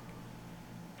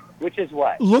 Which is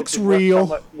what? Looks What's real.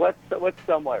 What's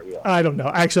somewhat real? I don't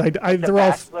know. Actually, they're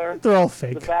Bachelor? all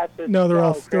fake. The Bachelor? No, they're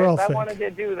all Chris, I fake. wanted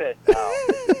to do this. Oh.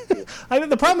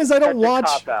 The problem is I don't Such a watch.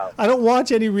 cop-out. I don't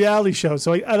watch any reality shows,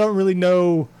 so I don't really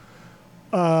know.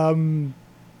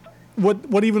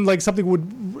 What even something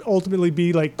would ultimately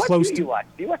be What close do to? you watch?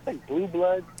 Do you watch Blue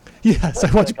Bloods? Yes, I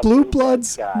Like watch a Blue Blue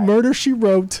Bloods, Bloods guy. Murder She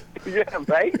Wrote, Yeah,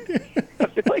 right. I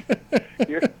feel like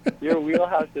your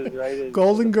wheelhouse is right. In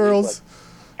Golden the Blue Girls. Bloods.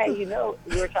 Hey,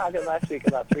 we were talking last week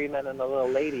about Three Men and a Little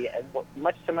Lady, and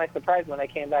much to my surprise, when I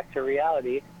came back to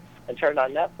reality and turned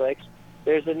on Netflix,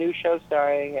 there's a new show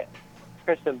starring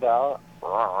Kristen Bell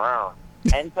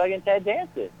and fucking Ted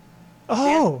Danson.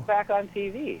 Oh, Danson's back on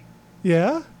TV.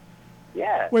 yeah.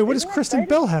 Yeah. Wait, what does Isn't that Kristen exciting?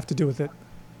 Bell have to do with it?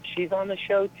 She's on the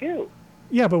show too.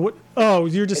 Yeah, but what? Oh,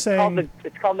 you're just It's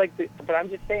called saying. but I'm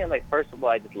just saying, first of all,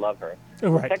 I just love her.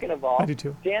 Right. Second of all, I do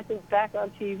too. Danson's back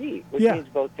on TV, which Yeah. means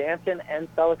both Danson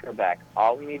and Selleck are back.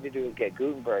 All we need to do is get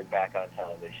Gutenberg back on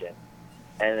television,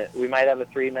 and we might have a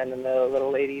Three Men and the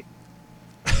Little Ladies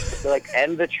to like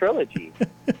end the trilogy.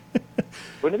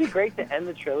 Wouldn't it be great to end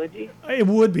the trilogy? It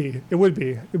would be. It would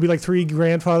be. It'd be like three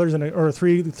grandfathers or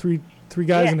three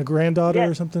guys Yeah. and a granddaughter Yeah.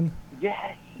 or something.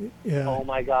 Yes. Yeah. Oh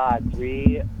my God,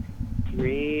 three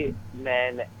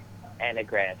men and a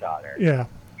granddaughter. Yeah.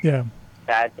 Yeah.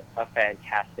 That's a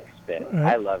fantastic spin.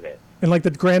 Right. I love it. And like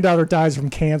the granddaughter dies from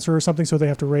cancer or something, so they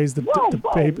have to raise the Whoa,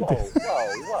 baby.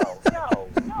 no,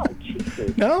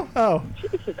 Jesus. No? Oh.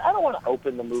 Jesus, I don't want to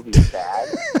open the movie sad.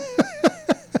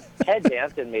 Ted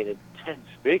Danson made it.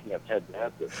 Speaking of Ted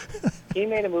Danson, he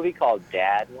made a movie called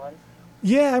Dad once.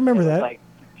 Yeah, I remember It was that. Like,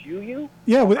 do you?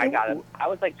 Yeah, Oh with- my God, I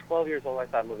was like 12 years old when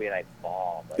I saw the movie and I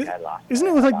bawled. Like I lost. Isn't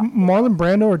it with like Marlon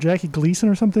Brando or Jackie Gleason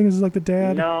or something? Is like the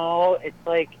dad? No, it's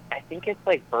like I think it's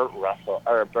like Burt Russell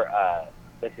or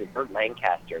this is Burt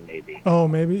Lancaster maybe. Oh,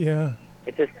 maybe. Yeah.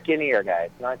 It's a skinnier guy.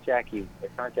 It's not Jackie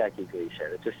Gleason.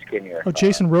 It's a skinnier. Oh, fella.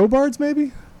 Jason Robards,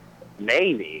 maybe.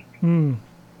 Maybe. Hmm.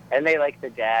 And they like the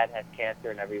dad has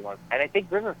cancer and everyone. And I think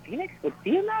River Phoenix would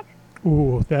be in that.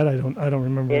 Ooh, that I don't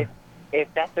remember.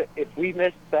 If we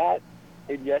missed that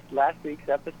in last week's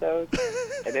episode,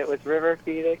 and it was River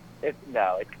Phoenix, I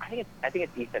think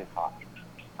it's Ethan Hawke.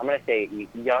 I'm gonna say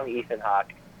young Ethan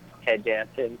Hawke, Ted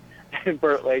Danson, and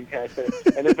Burt Lancaster.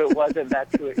 And if it wasn't,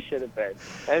 that's who it should have been.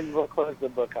 And we'll close the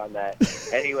book on that.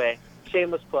 Anyway,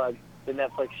 shameless plug. The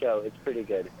Netflix show, it's pretty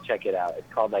good. Check it out.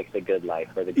 It's called like The Good Life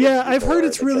or The Good Yeah, I've People heard or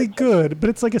it's The really Show. good, but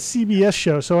it's like a CBS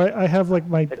show, so I have like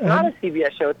my. It's not a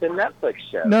CBS show. It's a Netflix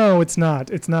show. No, it's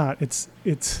not. It's not. It's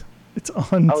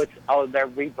on. They're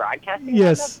rebroadcasting.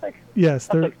 Yes. On Netflix. Yes,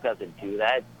 Netflix doesn't do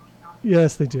that.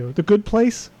 yes, they do. The Good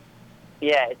Place.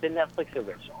 Yeah, it's a Netflix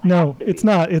original. No, Has to it's be.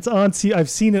 not. It's on. I've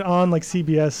seen it on like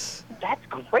CBS. That's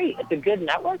great. It's a good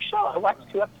network show. I watched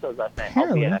 2 episodes last night.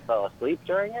 Apparently. Albeit I fell asleep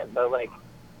during it, but like,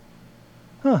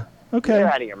 Huh. Okay. you're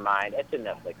out of your mind. It's a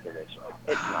Netflix original.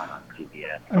 It's not on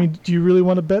CBS. I mean, do you really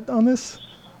want to bet on this?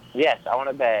 Yes, I want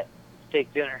to bet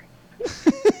steak dinner.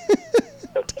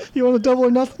 You want to double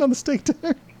or nothing on the steak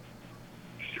dinner?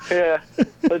 Yeah,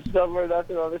 let's double or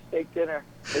nothing on the steak dinner.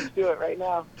 Let's do it right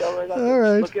now. Double or nothing. All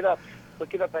right. Look it up.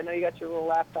 Look it up. I know you got your little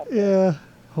laptop. there. Yeah.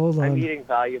 Hold I'm on. eating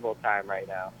valuable time right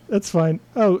now. That's fine.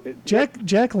 Oh, Jack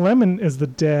Lemmon is the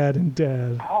dad in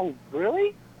Dad. Oh,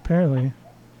 really? Apparently.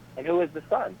 And who is the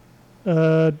son?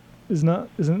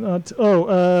 Isn't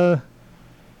not?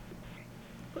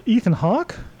 Ethan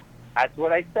Hawke. That's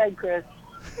what I said, Chris.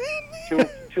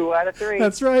 two out of 3.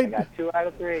 That's right. I got 2 out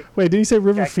of 3. Wait, did you say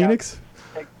River Check out. Phoenix?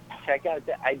 Check out.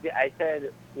 I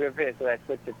said River Phoenix, so I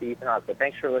switched it to Ethan Hawke. But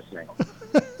thanks for listening.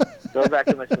 Go back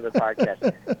and listen to the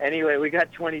podcast. Anyway, we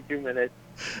got 22 minutes.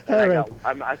 And All right.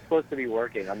 I'm supposed to be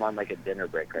working. I'm on like a dinner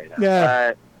break right now.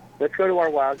 Yeah. Let's go to our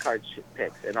wild card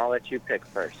picks, and I'll let you pick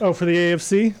first. Oh, for the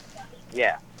AFC.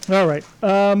 Yeah. All right.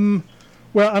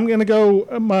 Well, I'm gonna go.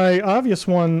 My obvious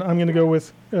one. I'm gonna go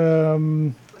with.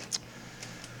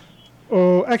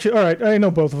 Oh, actually, all right. I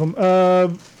know both of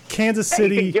them. Kansas Hey,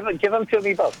 City. give them to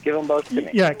me both. Give them both to me.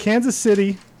 Yeah, Kansas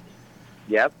City,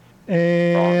 Yep.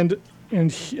 and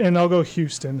I'll go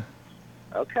Houston.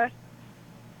 Okay.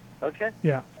 Okay.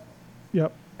 Yeah.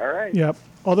 Yep. All right. Yep.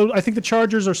 Although I think the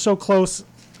Chargers are so close,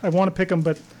 I want to pick them,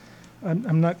 but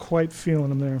I'm not quite feeling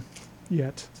them there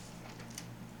yet.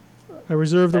 I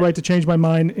reserve the right to change my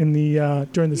mind in the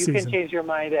during the You season. can change your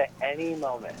mind at any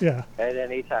moment. Yeah. At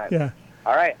any time. Yeah.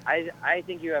 All right. I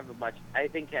think you have a much. I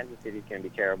think Kansas City's going to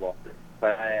be terrible,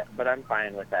 but I'm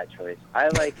fine with that choice.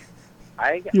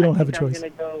 You don't have a think choice. I'm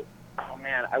going to go. Oh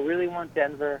man, I really want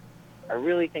Denver. I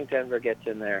really think Denver gets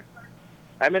in there.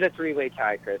 I'm in a 3-way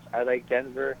tie, Chris. I like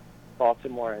Denver,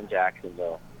 Baltimore, and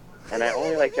Jacksonville, and I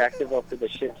only like Jacksonville for the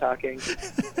shit talking.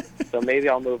 So maybe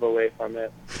I'll move away from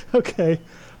it. Okay.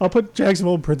 I'll put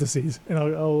Jacksonville in parentheses, and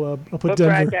I'll put But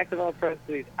Denver. Brad, Jacksonville in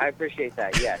parentheses. I appreciate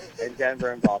that. Yes, and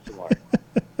Denver and Baltimore.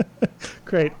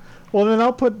 Great. Well, then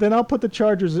I'll put the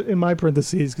Chargers in my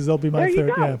parentheses because they'll be my There you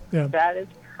third. go. Yeah. That is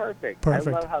perfect.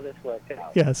 Perfect. I love how this worked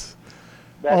out. Yes.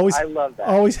 Always. I love that.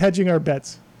 Always hedging our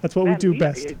bets. That's what we Man, do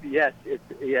best. Yes.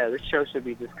 This show should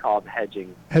be just called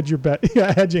Hedging. Hedge your bet.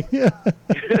 Yeah, hedging. Yeah.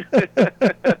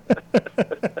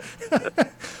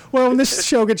 Well, when this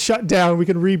show gets shut down, we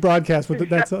can rebroadcast with it.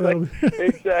 That's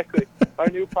Exactly. Our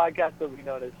new podcast will be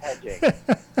known as Hedging.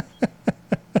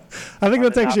 I think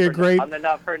that's actually a great. On the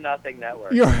Not for Nothing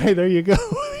network. You're right. There you go.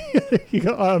 There you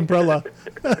go. Umbrella.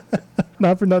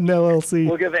 Not for nothing LLC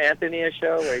We'll give Anthony a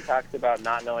show where he talks about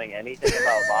not knowing anything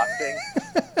about boxing.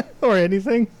 or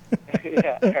anything.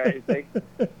 Yeah. All right. Thanks.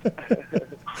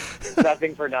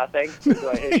 Nothing for Nothing is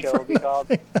what his show will be called.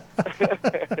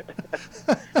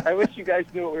 I wish you guys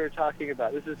knew what we were talking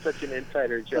about. This is such an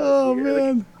insider joke. Oh,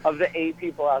 man. Of the 8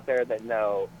 people out there that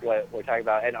know what we're talking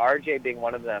about, and RJ being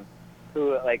one of them,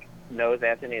 who like knows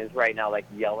Anthony is right now like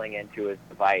yelling into his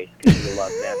device because he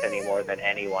loves Anthony more than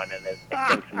anyone, and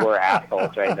thinks we're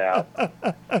assholes right now.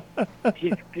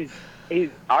 He's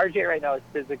RJ right now is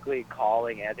physically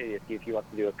calling Anthony to see if he wants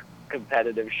to do a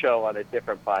competitive show on a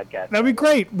different podcast. That'd be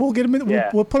great. We'll get him in. Yeah.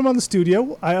 We'll put him on the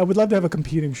studio. I would love to have a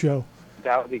competing show.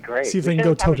 That would be great. See if they can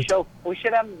go toe to toe. We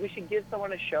should give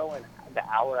someone a show in the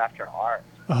hour after ours.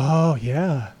 Oh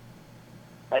yeah.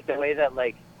 Like the way that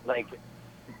like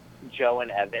Joe and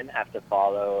Evan have to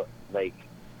follow like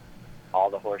all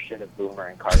the horseshit of Boomer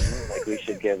and Carton. Like we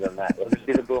should give them that. Let's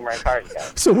do the Boomer and Carton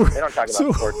guys. So they don't talk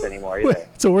about sports anymore either. Wait,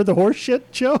 so we're the horseshit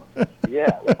show?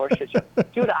 Yeah, the horseshit show.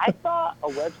 Dude, I saw a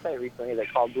website recently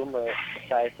that called Boomer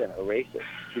Esiason a racist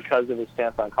because of his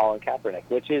stance on Colin Kaepernick,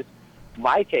 which is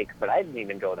my take, but I didn't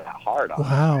even go that hard on it.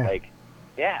 Wow. Like,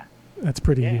 yeah. That's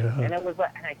pretty. Yeah. And it was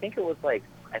like, and I think it was like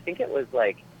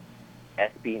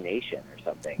SB Nation or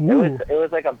something. Ooh. It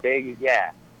was like a big,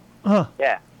 yeah. Huh.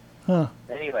 Yeah. Huh.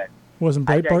 Anyway. Wasn't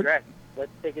I Breitbart? digress.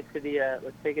 Let's take it to the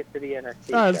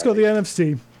NFC. All right, let's go to the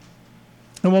NFC.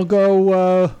 And we'll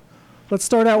go, let's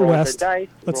start out west.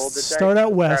 Let's start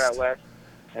out west. I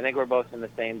think we're both in the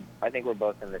same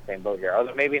boat here.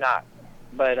 Although maybe not.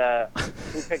 But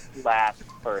who picked last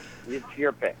first? It's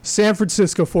your pick. San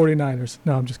Francisco 49ers.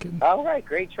 No, I'm just kidding. All right,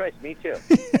 great choice. Me too.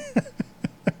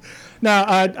 Now,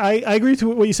 I agree with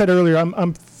what you said earlier.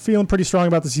 I'm feeling pretty strong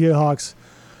about the Seahawks.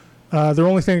 The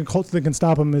only thing that can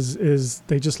stop them is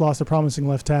they just lost a promising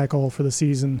left tackle for the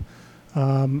season.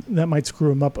 That might screw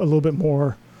them up a little bit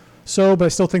more. So, but I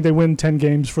still think they win 10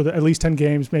 games at least 10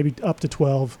 games, maybe up to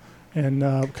 12, and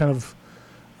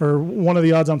or one of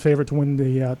the odds-on favorite to win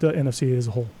the NFC as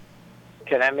a whole.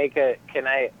 Can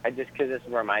I just because this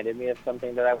reminded me of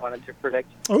something that I wanted to predict.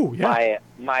 Oh yeah.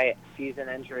 My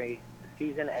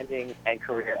season-ending and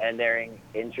career-ending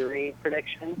injury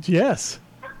prediction. Yes.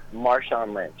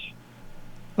 Marshawn Lynch.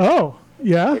 Oh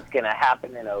yeah. It's gonna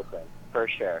happen in Oakland for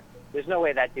sure. There's no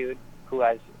way that dude who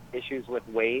has issues with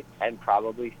weight and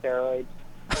probably steroids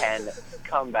can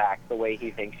come back the way he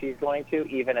thinks he's going to,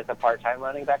 even as a part-time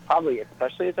running back, probably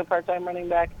especially as a part-time running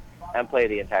back, and play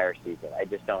the entire season. I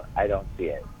don't see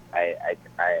it.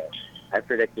 I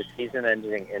predict a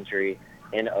season-ending injury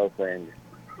in Oakland,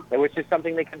 which is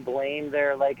something they can blame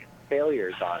their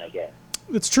failures on again.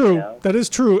 It's true. You know? That is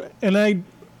true. And I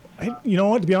you know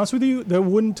what? To be honest with you, that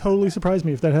wouldn't totally surprise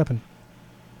me if that happened.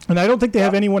 And I don't think they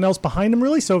have anyone else behind him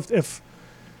really. So if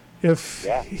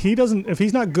he doesn't, if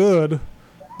he's not good,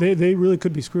 they really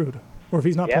could be screwed. Or if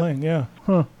he's not playing, yeah.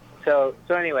 Huh. So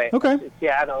anyway, okay.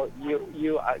 Seattle.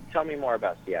 You tell me more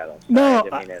about Seattle. No,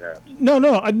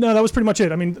 that was pretty much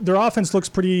it. I mean, their offense looks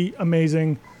pretty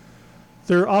amazing.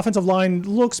 Their offensive line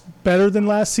looks better than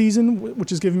last season,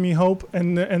 which is giving me hope,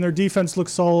 and their defense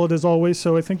looks solid as always.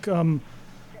 So I think.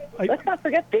 Let's not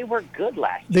forget they were good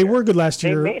last year. They were good last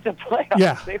year. They made the playoffs.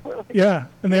 Yeah, they were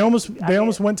and they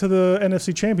almost went to the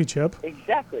NFC Championship.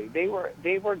 Exactly, they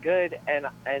were good, and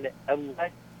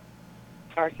unless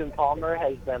Carson Palmer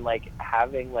has been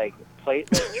having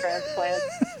platelet transplants,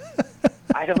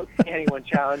 I don't see anyone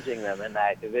challenging them in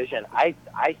that division. I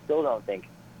still don't think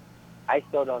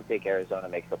Arizona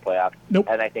makes the playoffs. Nope.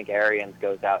 And I think Arians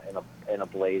goes out in a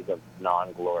blaze of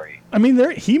non-glory. I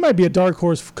mean, he might be a dark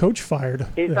horse coach fired.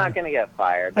 He's not going to get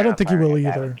fired. I don't think he will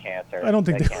either. I don't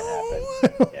think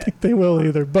they will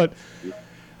either. But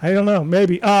I don't know.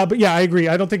 Maybe. But yeah, I agree.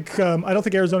 I don't think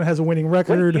Arizona has a winning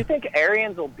record. Do you think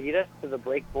Arians will beat us to the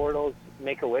Blake Bortles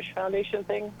Make-A-Wish Foundation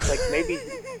thing? Maybe.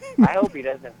 I hope he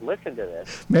doesn't listen to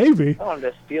this. Maybe. I want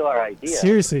him to steal our idea.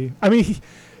 Seriously. I mean,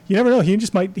 you never know.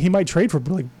 He might trade for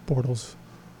Blake Bortles.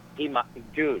 He might,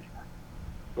 dude.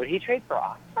 Would he trade for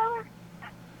Oscar?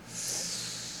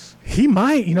 He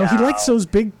might. He likes those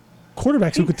big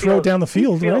quarterbacks who could throw it down the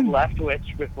field. He right?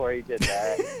 Leftwich before he did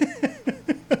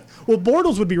that. Well,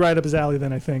 Bortles would be right up his alley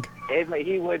then, I think.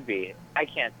 He would be. I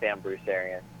can't stand Bruce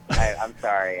Arians. I'm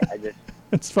sorry.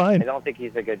 It's fine. I don't think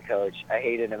he's a good coach. I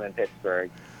hated him in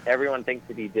Pittsburgh. Everyone thinks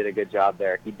that he did a good job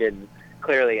there. He didn't.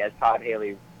 Clearly, as Todd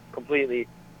Haley completely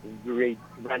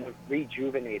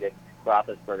rejuvenated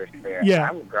Roethlisberger's career. Yeah.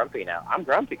 I'm grumpy now. I'm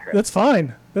grumpy, Chris. That's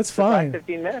fine. That's fine.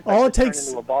 15 minutes. All it takes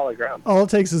into a ball of grump. All it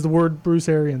takes is the word Bruce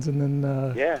Arians, and then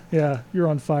you're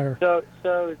on fire. So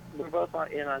we're both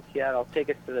in on Seattle.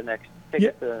 Take us to the next. Us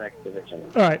to the next division.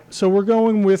 All right. So we're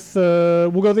going with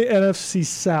we'll go to the NFC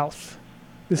South.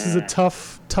 This is a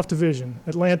tough division.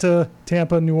 Atlanta,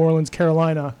 Tampa, New Orleans,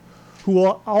 Carolina. who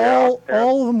will They're-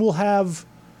 all of them will have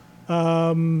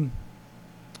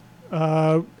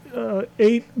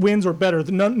 8 wins or better.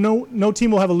 No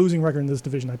team will have a losing record in this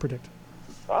division, I predict.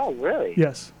 Oh, really?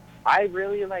 Yes. I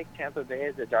really like Tampa Bay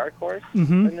as a dark horse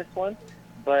Mhm. in this one,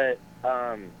 but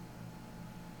I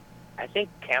think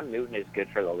Cam Newton is good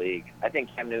for the league. I think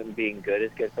Cam Newton being good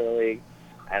is good for the league,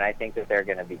 and I think that they're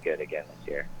going to be good again this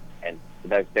year, and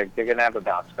they're going to have a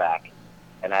bounce back.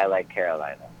 And I like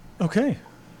Carolina. Okay.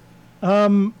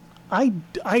 I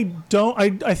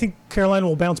think Carolina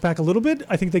will bounce back a little bit.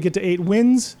 I think they get to 8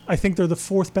 wins. I think they're the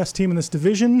 4th best team in this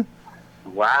division.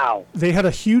 Wow. They had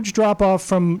a huge drop off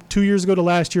from 2 years ago to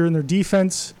last year in their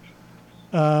defense.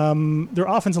 Their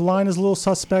offensive line is a little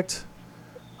suspect.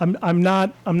 I'm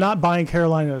not buying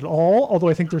Carolina at all, although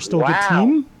I think they're still a good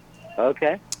team.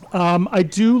 Okay. I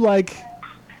do like.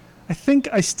 I think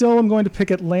I still am going to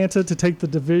pick Atlanta to take the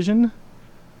division,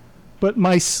 but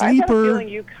my I sleeper. have a feeling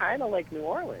you kind of like New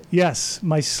Orleans. Yes,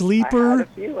 my I had sleeper a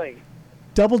feeling.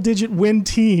 double-digit win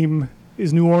team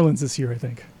is New Orleans this year. I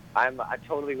think. I'm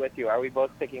totally with you. Are we both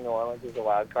picking New Orleans as a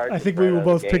wild card? I think Right we will out of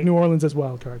the both pick gate? New Orleans as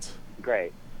wild cards.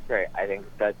 Great. I think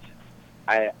that's.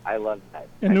 I love that.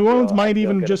 And I New feel- Orleans I might feel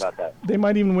even good just about that. they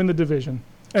might even win the division.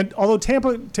 And although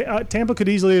Tampa could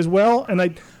easily as well, and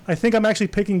I think I'm actually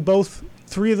picking both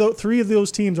three of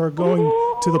those teams are going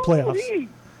to the playoffs. Ooh-wee.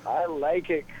 I like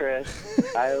it, Chris.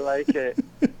 I like it.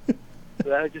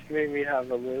 That just made me have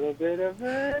a little bit of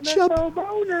a Chub.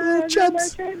 boner.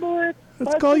 Chubs.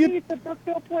 Let's call you- the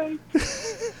Brookfield Place.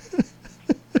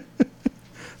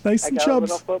 Nice I and got a little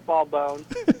chubs. football bone.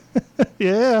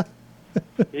 Yeah,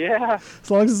 Yeah.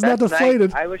 as long as it's not That's nice.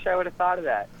 deflated. I wish I would have thought of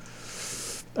that.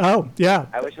 Oh, yeah,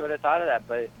 I wish I would have thought of that,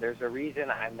 but there's a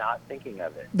reason I'm not thinking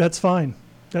of it. that's fine.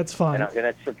 That's And fine. I'm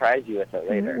going to surprise you with it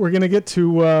later. We're gonna get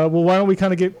to well. Why don't we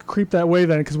kind of creep that way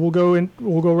then? Because we'll go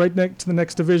right next to the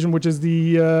next division, which is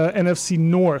the NFC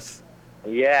North.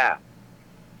 Yeah.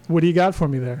 What do you got for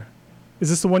me there? Is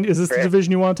this the one? Is this the Chris.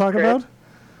 division you want to talk Chris. about?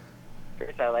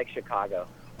 Chris, I like Chicago.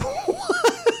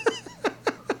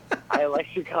 I like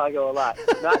Chicago a lot.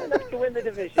 Not enough to win the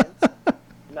division.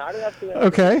 Not enough to win the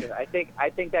Okay. division. I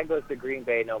think that goes to Green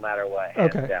Bay no matter what.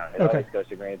 Hands Okay. down. It Okay. always goes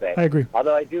to Green Bay. I agree.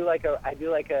 Although I do like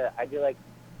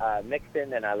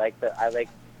Mixon, and I like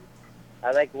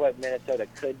what Minnesota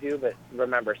could do, but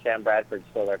remember Sam Bradford's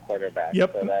still their quarterback.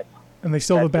 Yep. So And they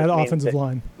still have a that bad just means offensive that-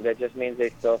 line. that just means they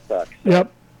still suck. So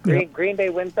Yep. Green Bay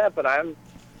wins that, but I'm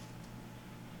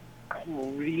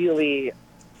really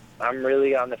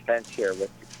on the fence here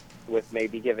with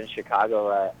maybe giving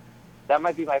Chicago that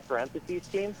might be my parentheses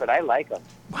team, but I like them.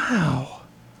 Wow.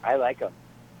 I like them.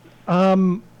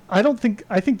 I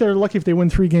think they're lucky if they win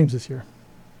 3 games this year.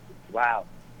 Wow.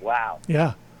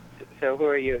 Yeah. So who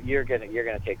are you? You're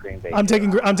gonna take Green Bay. I'm too.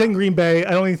 taking Green Bay.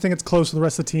 I don't even think it's close to the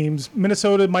rest of the teams.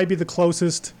 Minnesota might be the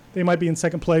closest. They might be in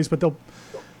second place, but they'll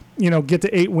get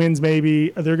to 8 wins maybe.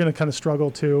 They're going to kind of struggle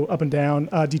too, up and down.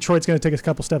 Detroit's going to take a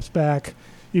couple steps back,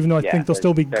 even though I think they'll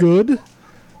still be good.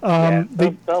 Yeah,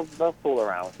 They they'll fool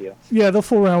around with you. Yeah, they'll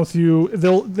fool around with you.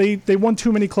 They won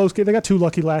too many close games. They got too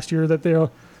lucky last year that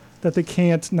they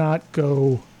can't not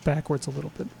go backwards a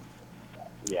little bit.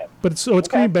 Yeah. But it's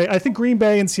Green Bay. I think Green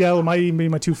Bay and Seattle might even be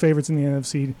my 2 favorites in the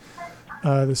NFC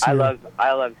this year.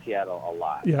 I love Seattle a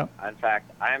lot. Yeah. In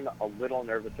fact, I'm a little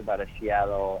nervous about a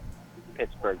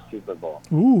Seattle-Pittsburgh Super Bowl.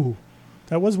 Ooh,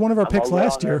 that was one of our I'm picks a little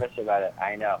last year. nervous about it.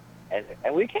 I know, and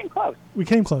we came close. We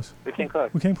came close.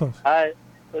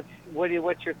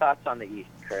 What's your thoughts on the East,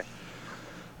 Chris?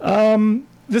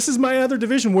 This is my other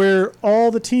division where all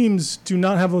the teams do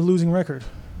not have a losing record,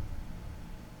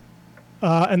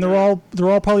 and they're all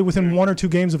probably within 1 or 2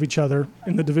 games of each other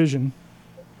in the division.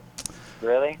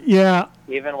 Really? Yeah,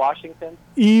 Even Washington?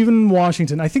 even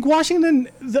Washington. I think Washington.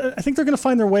 I think they're going to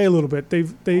find their way a little bit.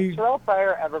 Has Terrell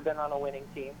Pryor ever been on a winning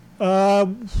team?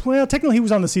 Well, technically he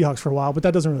was on the Seahawks for a while, but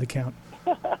that doesn't really count.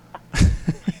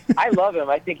 I love him.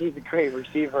 I think he's a great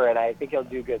receiver, and I think he'll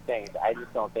do good things. I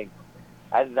just don't think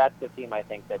that's the team I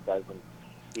think that doesn't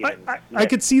even. I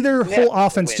could see their whole sniff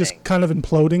offense just winning. kind of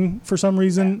imploding for some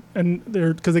reason, and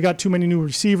because they got too many new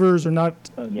receivers or not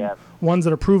ones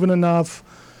that are proven enough.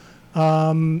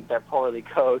 They're poorly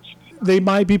coached. They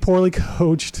might be poorly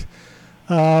coached.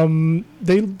 They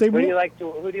Who do you like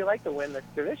to win this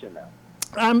division,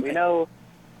 though? We know.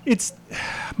 It's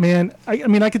man. I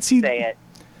mean, I could see. Say it.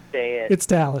 It's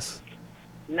Dallas.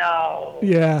 No.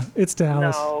 Yeah, it's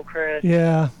Dallas. No, Chris.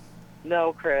 Yeah.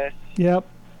 No, Chris. Yep.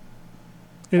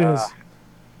 It is.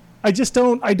 I just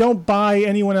don't. I don't buy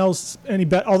anyone else any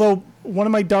bet. Although one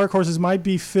of my dark horses might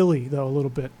be Philly, though, a little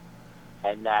bit.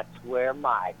 And that's where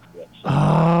my prediction.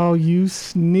 Oh, you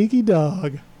sneaky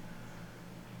dog.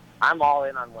 I'm all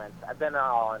in on Wentz. I've been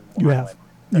all in. You have.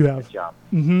 You have. Jump.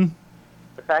 Mm-hmm.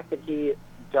 The fact that he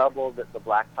doubled the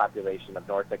black population of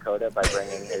North Dakota by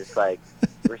bringing his like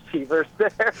receivers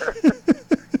there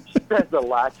says a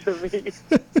lot to me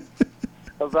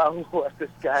about what this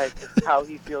guy, how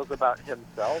he feels about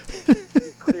himself.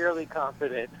 He's clearly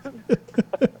confident.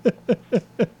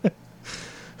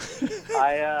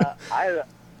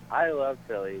 I love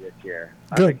Philly this year.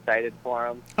 Good. I'm excited for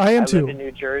him. I am I too. live in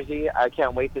New Jersey. I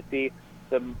can't wait to see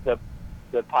the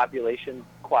population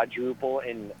quadruple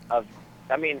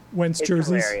I mean, Wentz it's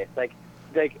jerseys. hilarious. Like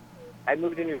I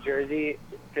moved to New Jersey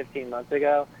 15 months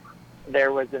ago.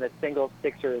 There wasn't a single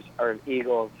Sixers or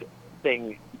Eagles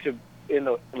thing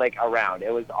around.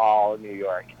 It was all New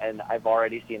York, and I've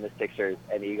already seen the Sixers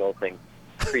and Eagles thing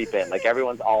creep in. Like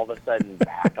everyone's all of a sudden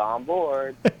back on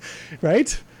board.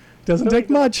 Right? Doesn't take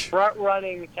much. Front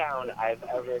running town I've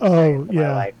ever experienced in yeah.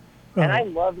 my life. And I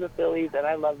love the Phillies and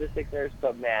I love the Sixers,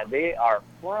 but man, they are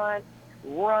front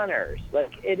runners.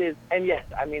 Like it is, and yes,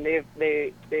 I mean they've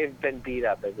been beat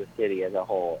up as a city as a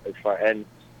whole. And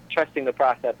trusting the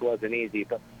process wasn't easy,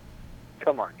 but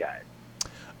come on, guys.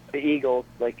 The Eagles,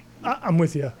 like I'm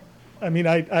with you. I mean,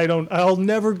 I'll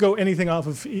never go anything off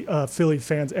of Philly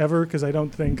fans ever because I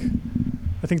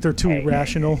think they're too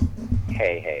irrational.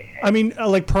 Hey. I mean,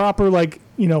 like proper, like,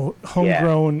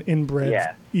 homegrown,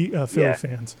 inbred Philly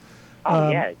fans.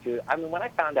 Yeah, dude. I mean, when I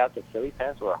found out that Philly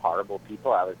fans were horrible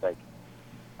people, I was like,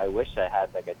 I wish I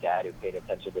had like a dad who paid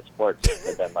attention to sports.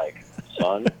 But then, like,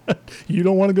 son, you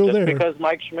don't want to go just there. Because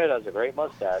Mike Schmidt has a great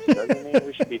mustache doesn't mean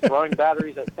we should be throwing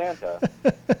batteries at Santa.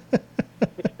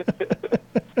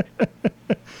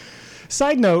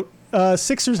 Side note: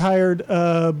 Sixers hired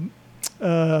Elton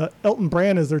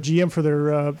Brand as their GM for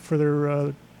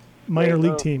their minor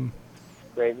league team.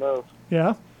 Great move.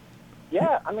 Yeah.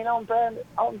 Yeah, I mean Elton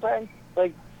Brand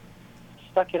like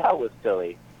stuck it out with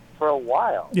Philly for a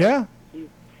while. Yeah. He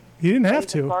didn't have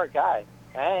he's to. A smart guy,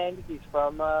 and he's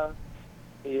from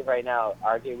right now.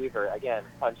 R.J. Weaver again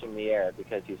punching the air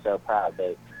because he's so proud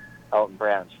that Elton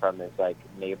Brand's from this like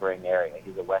neighboring area.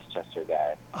 He's a Westchester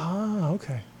guy. Ah,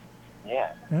 okay.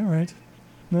 Yeah. All right.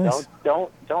 Nice.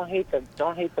 Don't hate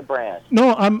the brand.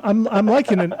 No, I'm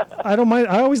liking it. I don't mind.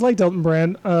 I always liked Elton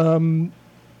Brand.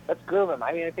 Let's groom him.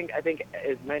 I mean, I think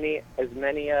as many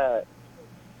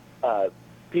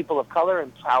people of color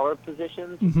in power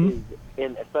positions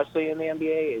especially in the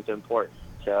NBA is important.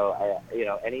 So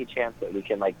any chance that we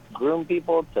can like groom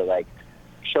people to like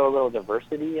show a little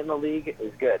diversity in the league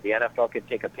is good. The NFL could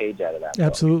take a page out of that.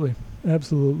 Absolutely.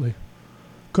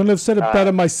 Couldn't have said it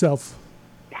better myself.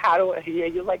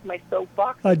 You like my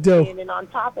soapbox? I do. Standing on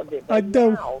top of it. I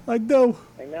do. I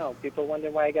know. People wonder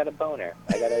why I got a boner.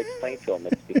 I got to explain to them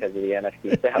it's because of the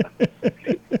NFC South.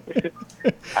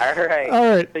 All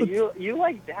right. So you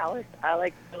like Dallas? I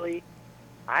like Philly.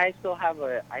 I still have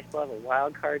a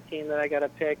wild card team that I got to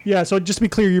pick. Yeah. So just to be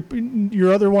clear,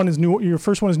 your other one is your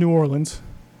first one is New Orleans.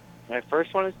 My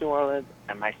first one is New Orleans,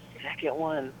 and my second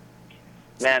one,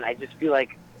 man, I just feel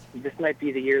like this might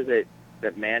be the year that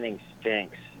Manning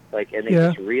stinks. Like, and they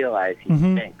just realize he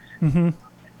stinks. Mm-hmm.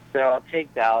 So I'll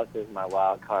take Dallas as my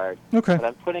wild card. Okay. But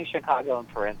I'm putting Chicago in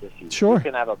parentheses. Sure. You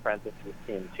can have a parentheses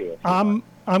team too. I'm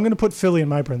going to put Philly in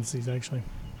my parentheses actually.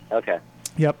 Okay.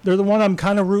 Yep, they're the one I'm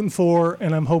kind of rooting for,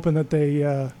 and I'm hoping that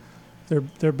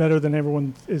they're better than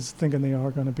everyone is thinking they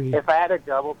are going to be. If I had a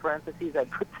double parentheses,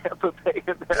 I'd put Tampa Bay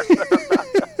in there.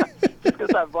 Just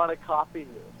because I want to copy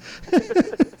you.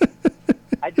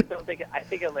 I just don't think. I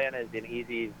think Atlanta is an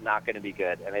easy, not going to be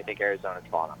good, and I think Arizona's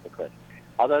falling off the cliff.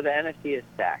 Although the NFC is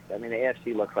stacked. I mean, the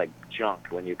AFC looks like junk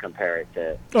when you compare it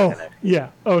to the NFC. Yeah.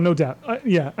 Oh, no doubt.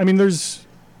 Yeah. I mean, there's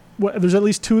at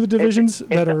least two of the divisions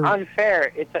that are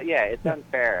unfair. It's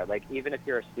unfair. Like, even if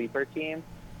you're a sleeper team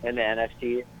in the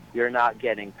NFC, you're not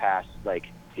getting past like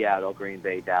Seattle, Green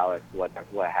Bay, Dallas, what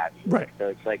have you. Right. So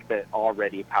it's like the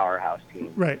already powerhouse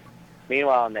team. Right.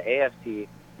 Meanwhile, in the AFC,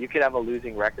 you could have a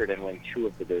losing record and win two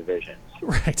of the divisions.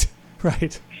 Right.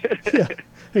 Yeah,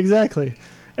 exactly.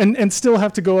 And still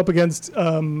have to go up against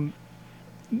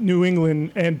New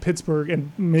England and Pittsburgh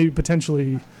and maybe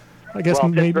potentially, I guess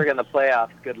Pittsburgh in the playoffs.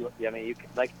 I mean,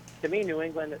 to me, New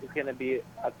England is going to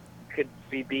could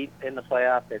be beat in the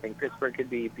playoffs. I think Pittsburgh could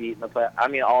be beat in the playoffs. I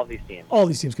mean, all of these teams. All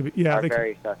these teams could be. Yeah, are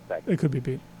very suspect. They could be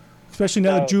beat. Especially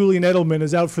now that Julian Edelman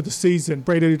is out for the season.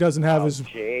 Brady doesn't have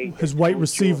his white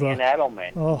receiver. Julian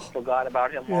Edelman. Forgot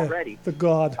about him already. The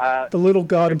god, the little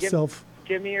god himself.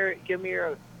 Give me your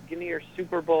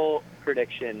Super Bowl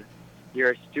prediction.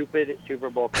 Your stupid Super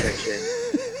Bowl prediction.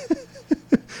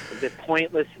 The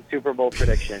pointless Super Bowl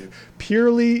prediction.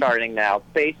 purely. Starting now,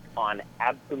 based on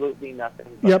absolutely nothing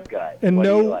but Yep. gut. And What do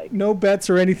you no like? no bets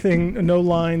or anything. No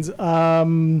lines.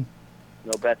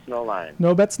 No bets, no lines.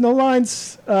 No bets, no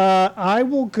lines. I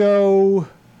will go.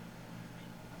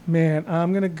 Man,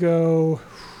 I'm gonna go.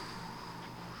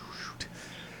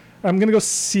 I'm gonna go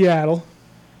Seattle.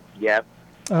 Yep.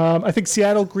 I think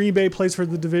Seattle, Green Bay plays for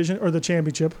the division or the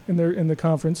championship in the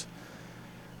conference,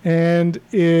 and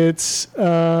it's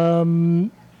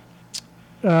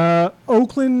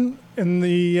Oakland and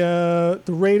the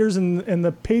Raiders and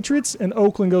the Patriots, and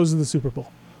Oakland goes to the Super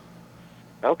Bowl.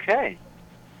 Okay.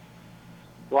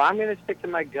 Well, I'm gonna stick to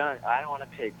my gun. I don't want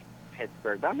to pick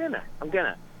Pittsburgh, but I'm gonna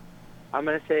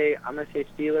say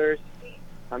Steelers.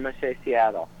 I'm gonna say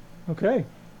Seattle. Okay,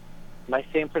 My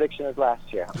same prediction as last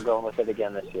year. I'm going with it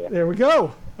again this year. there we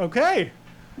go. Okay,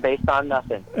 Based on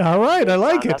nothing. all right, I Based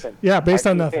like on it. nothing. Yeah, based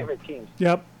Our on two nothing. favorite teams.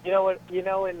 Yep. You know what? You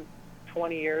know, in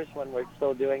 20 years when we're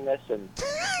still doing this and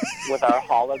with our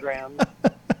holograms,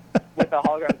 with the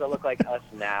holograms that look like us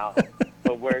now,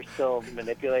 but we're still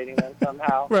manipulating them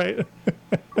somehow. Right.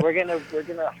 We're gonna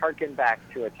harken back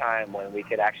to a time when we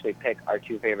could actually pick our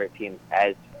two favorite teams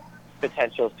as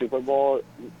potential Super Bowl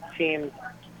teams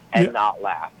and Yeah. not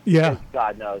laugh. Yeah. Because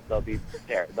God knows they'll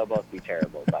both be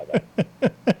terrible by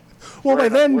then. Well, We're by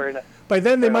in a- then they we're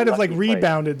in a might have like lucky place.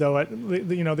 rebounded though.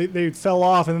 They fell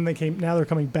off and then they came. Now they're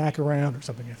coming back around or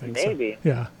something. I think. So, Maybe.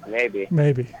 yeah. Maybe.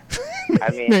 Maybe.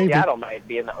 I mean, Maybe. Seattle might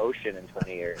be in the ocean in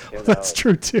 20 years. Who That's knows?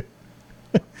 true too.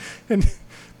 And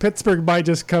Pittsburgh might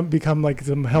just become like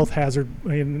some health hazard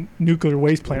in nuclear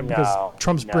waste plant because No,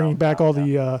 Trump's no, bringing back no, all no.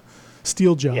 the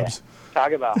steel Yeah. jobs.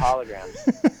 Talk about holograms.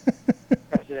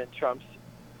 President Trump's,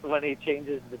 when he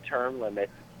changes the term limit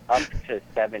up to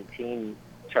 17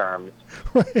 terms,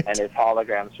 Right. and his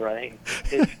hologram's running,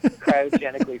 his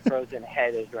cryogenically frozen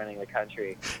head is running the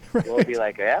country. We'll be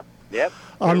like, yep,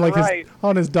 On you're like right.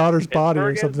 on his daughter's body or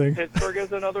Pittsburgh is- something. Pittsburgh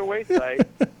is another waste site.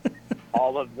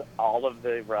 all of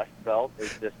the Rust Belt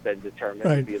has just been determined to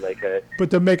Right. be like a. But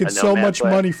they're making A so no-man's much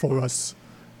land. money for us.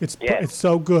 It's Yeah. it's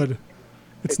so good.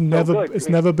 It's so never good. it's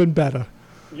never been better.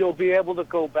 You'll be able to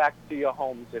go back to your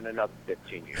homes in another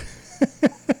 15 years.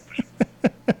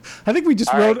 I think we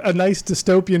just All wrote right. a nice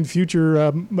dystopian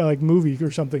future like movie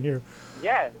or something here.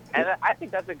 Yeah, and I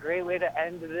think that's a great way to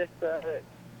end this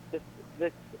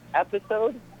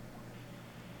episode.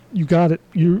 You got it.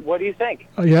 You What do you think?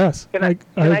 yes. Can I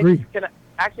agree.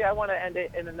 Actually, I want to end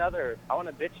it in another. I want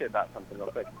to bitch you about something real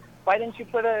quick. Why didn't you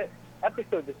put a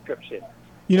episode description?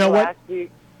 You know what? Last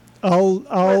week,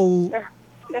 I'll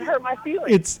it hurt my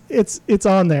feelings. it's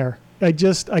on there. I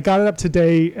got it up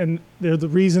today, and they're the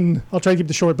reason. I'll try to keep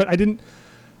it short, but I didn't.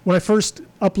 When I first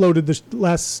uploaded this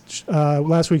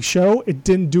last week's show, it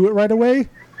didn't do it right away,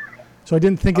 so I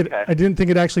didn't think Okay. I didn't think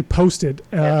it actually posted.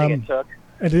 I think it took.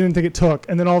 I didn't think it took,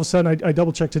 and then all of a sudden I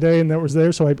double checked today, and that was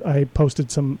there, so I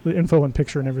posted some info and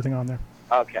picture and everything on there.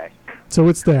 Okay. So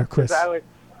it's there, Chris. 'Cause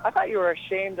I thought you were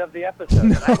ashamed of the episode.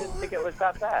 And I didn't think it was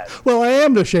that bad. Well, I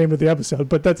am ashamed of the episode,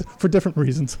 but that's for different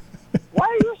reasons. Why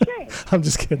are you ashamed? I'm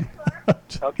just kidding.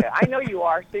 Okay, I know you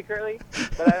are secretly,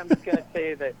 but I'm just going to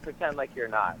say that pretend like you're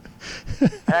not.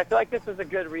 And I feel like this was a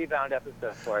good rebound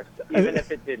episode for us, even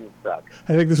if it didn't suck.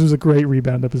 I think this was a great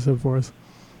rebound episode for us.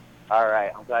 All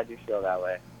right, I'm glad you feel that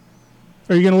way.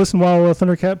 Are you going to listen while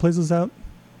Thundercat plays this out?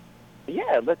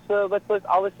 Yeah, let's.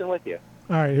 I'll listen with you.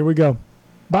 All right, here we go.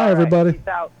 Bye, All right, everybody. peace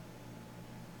out.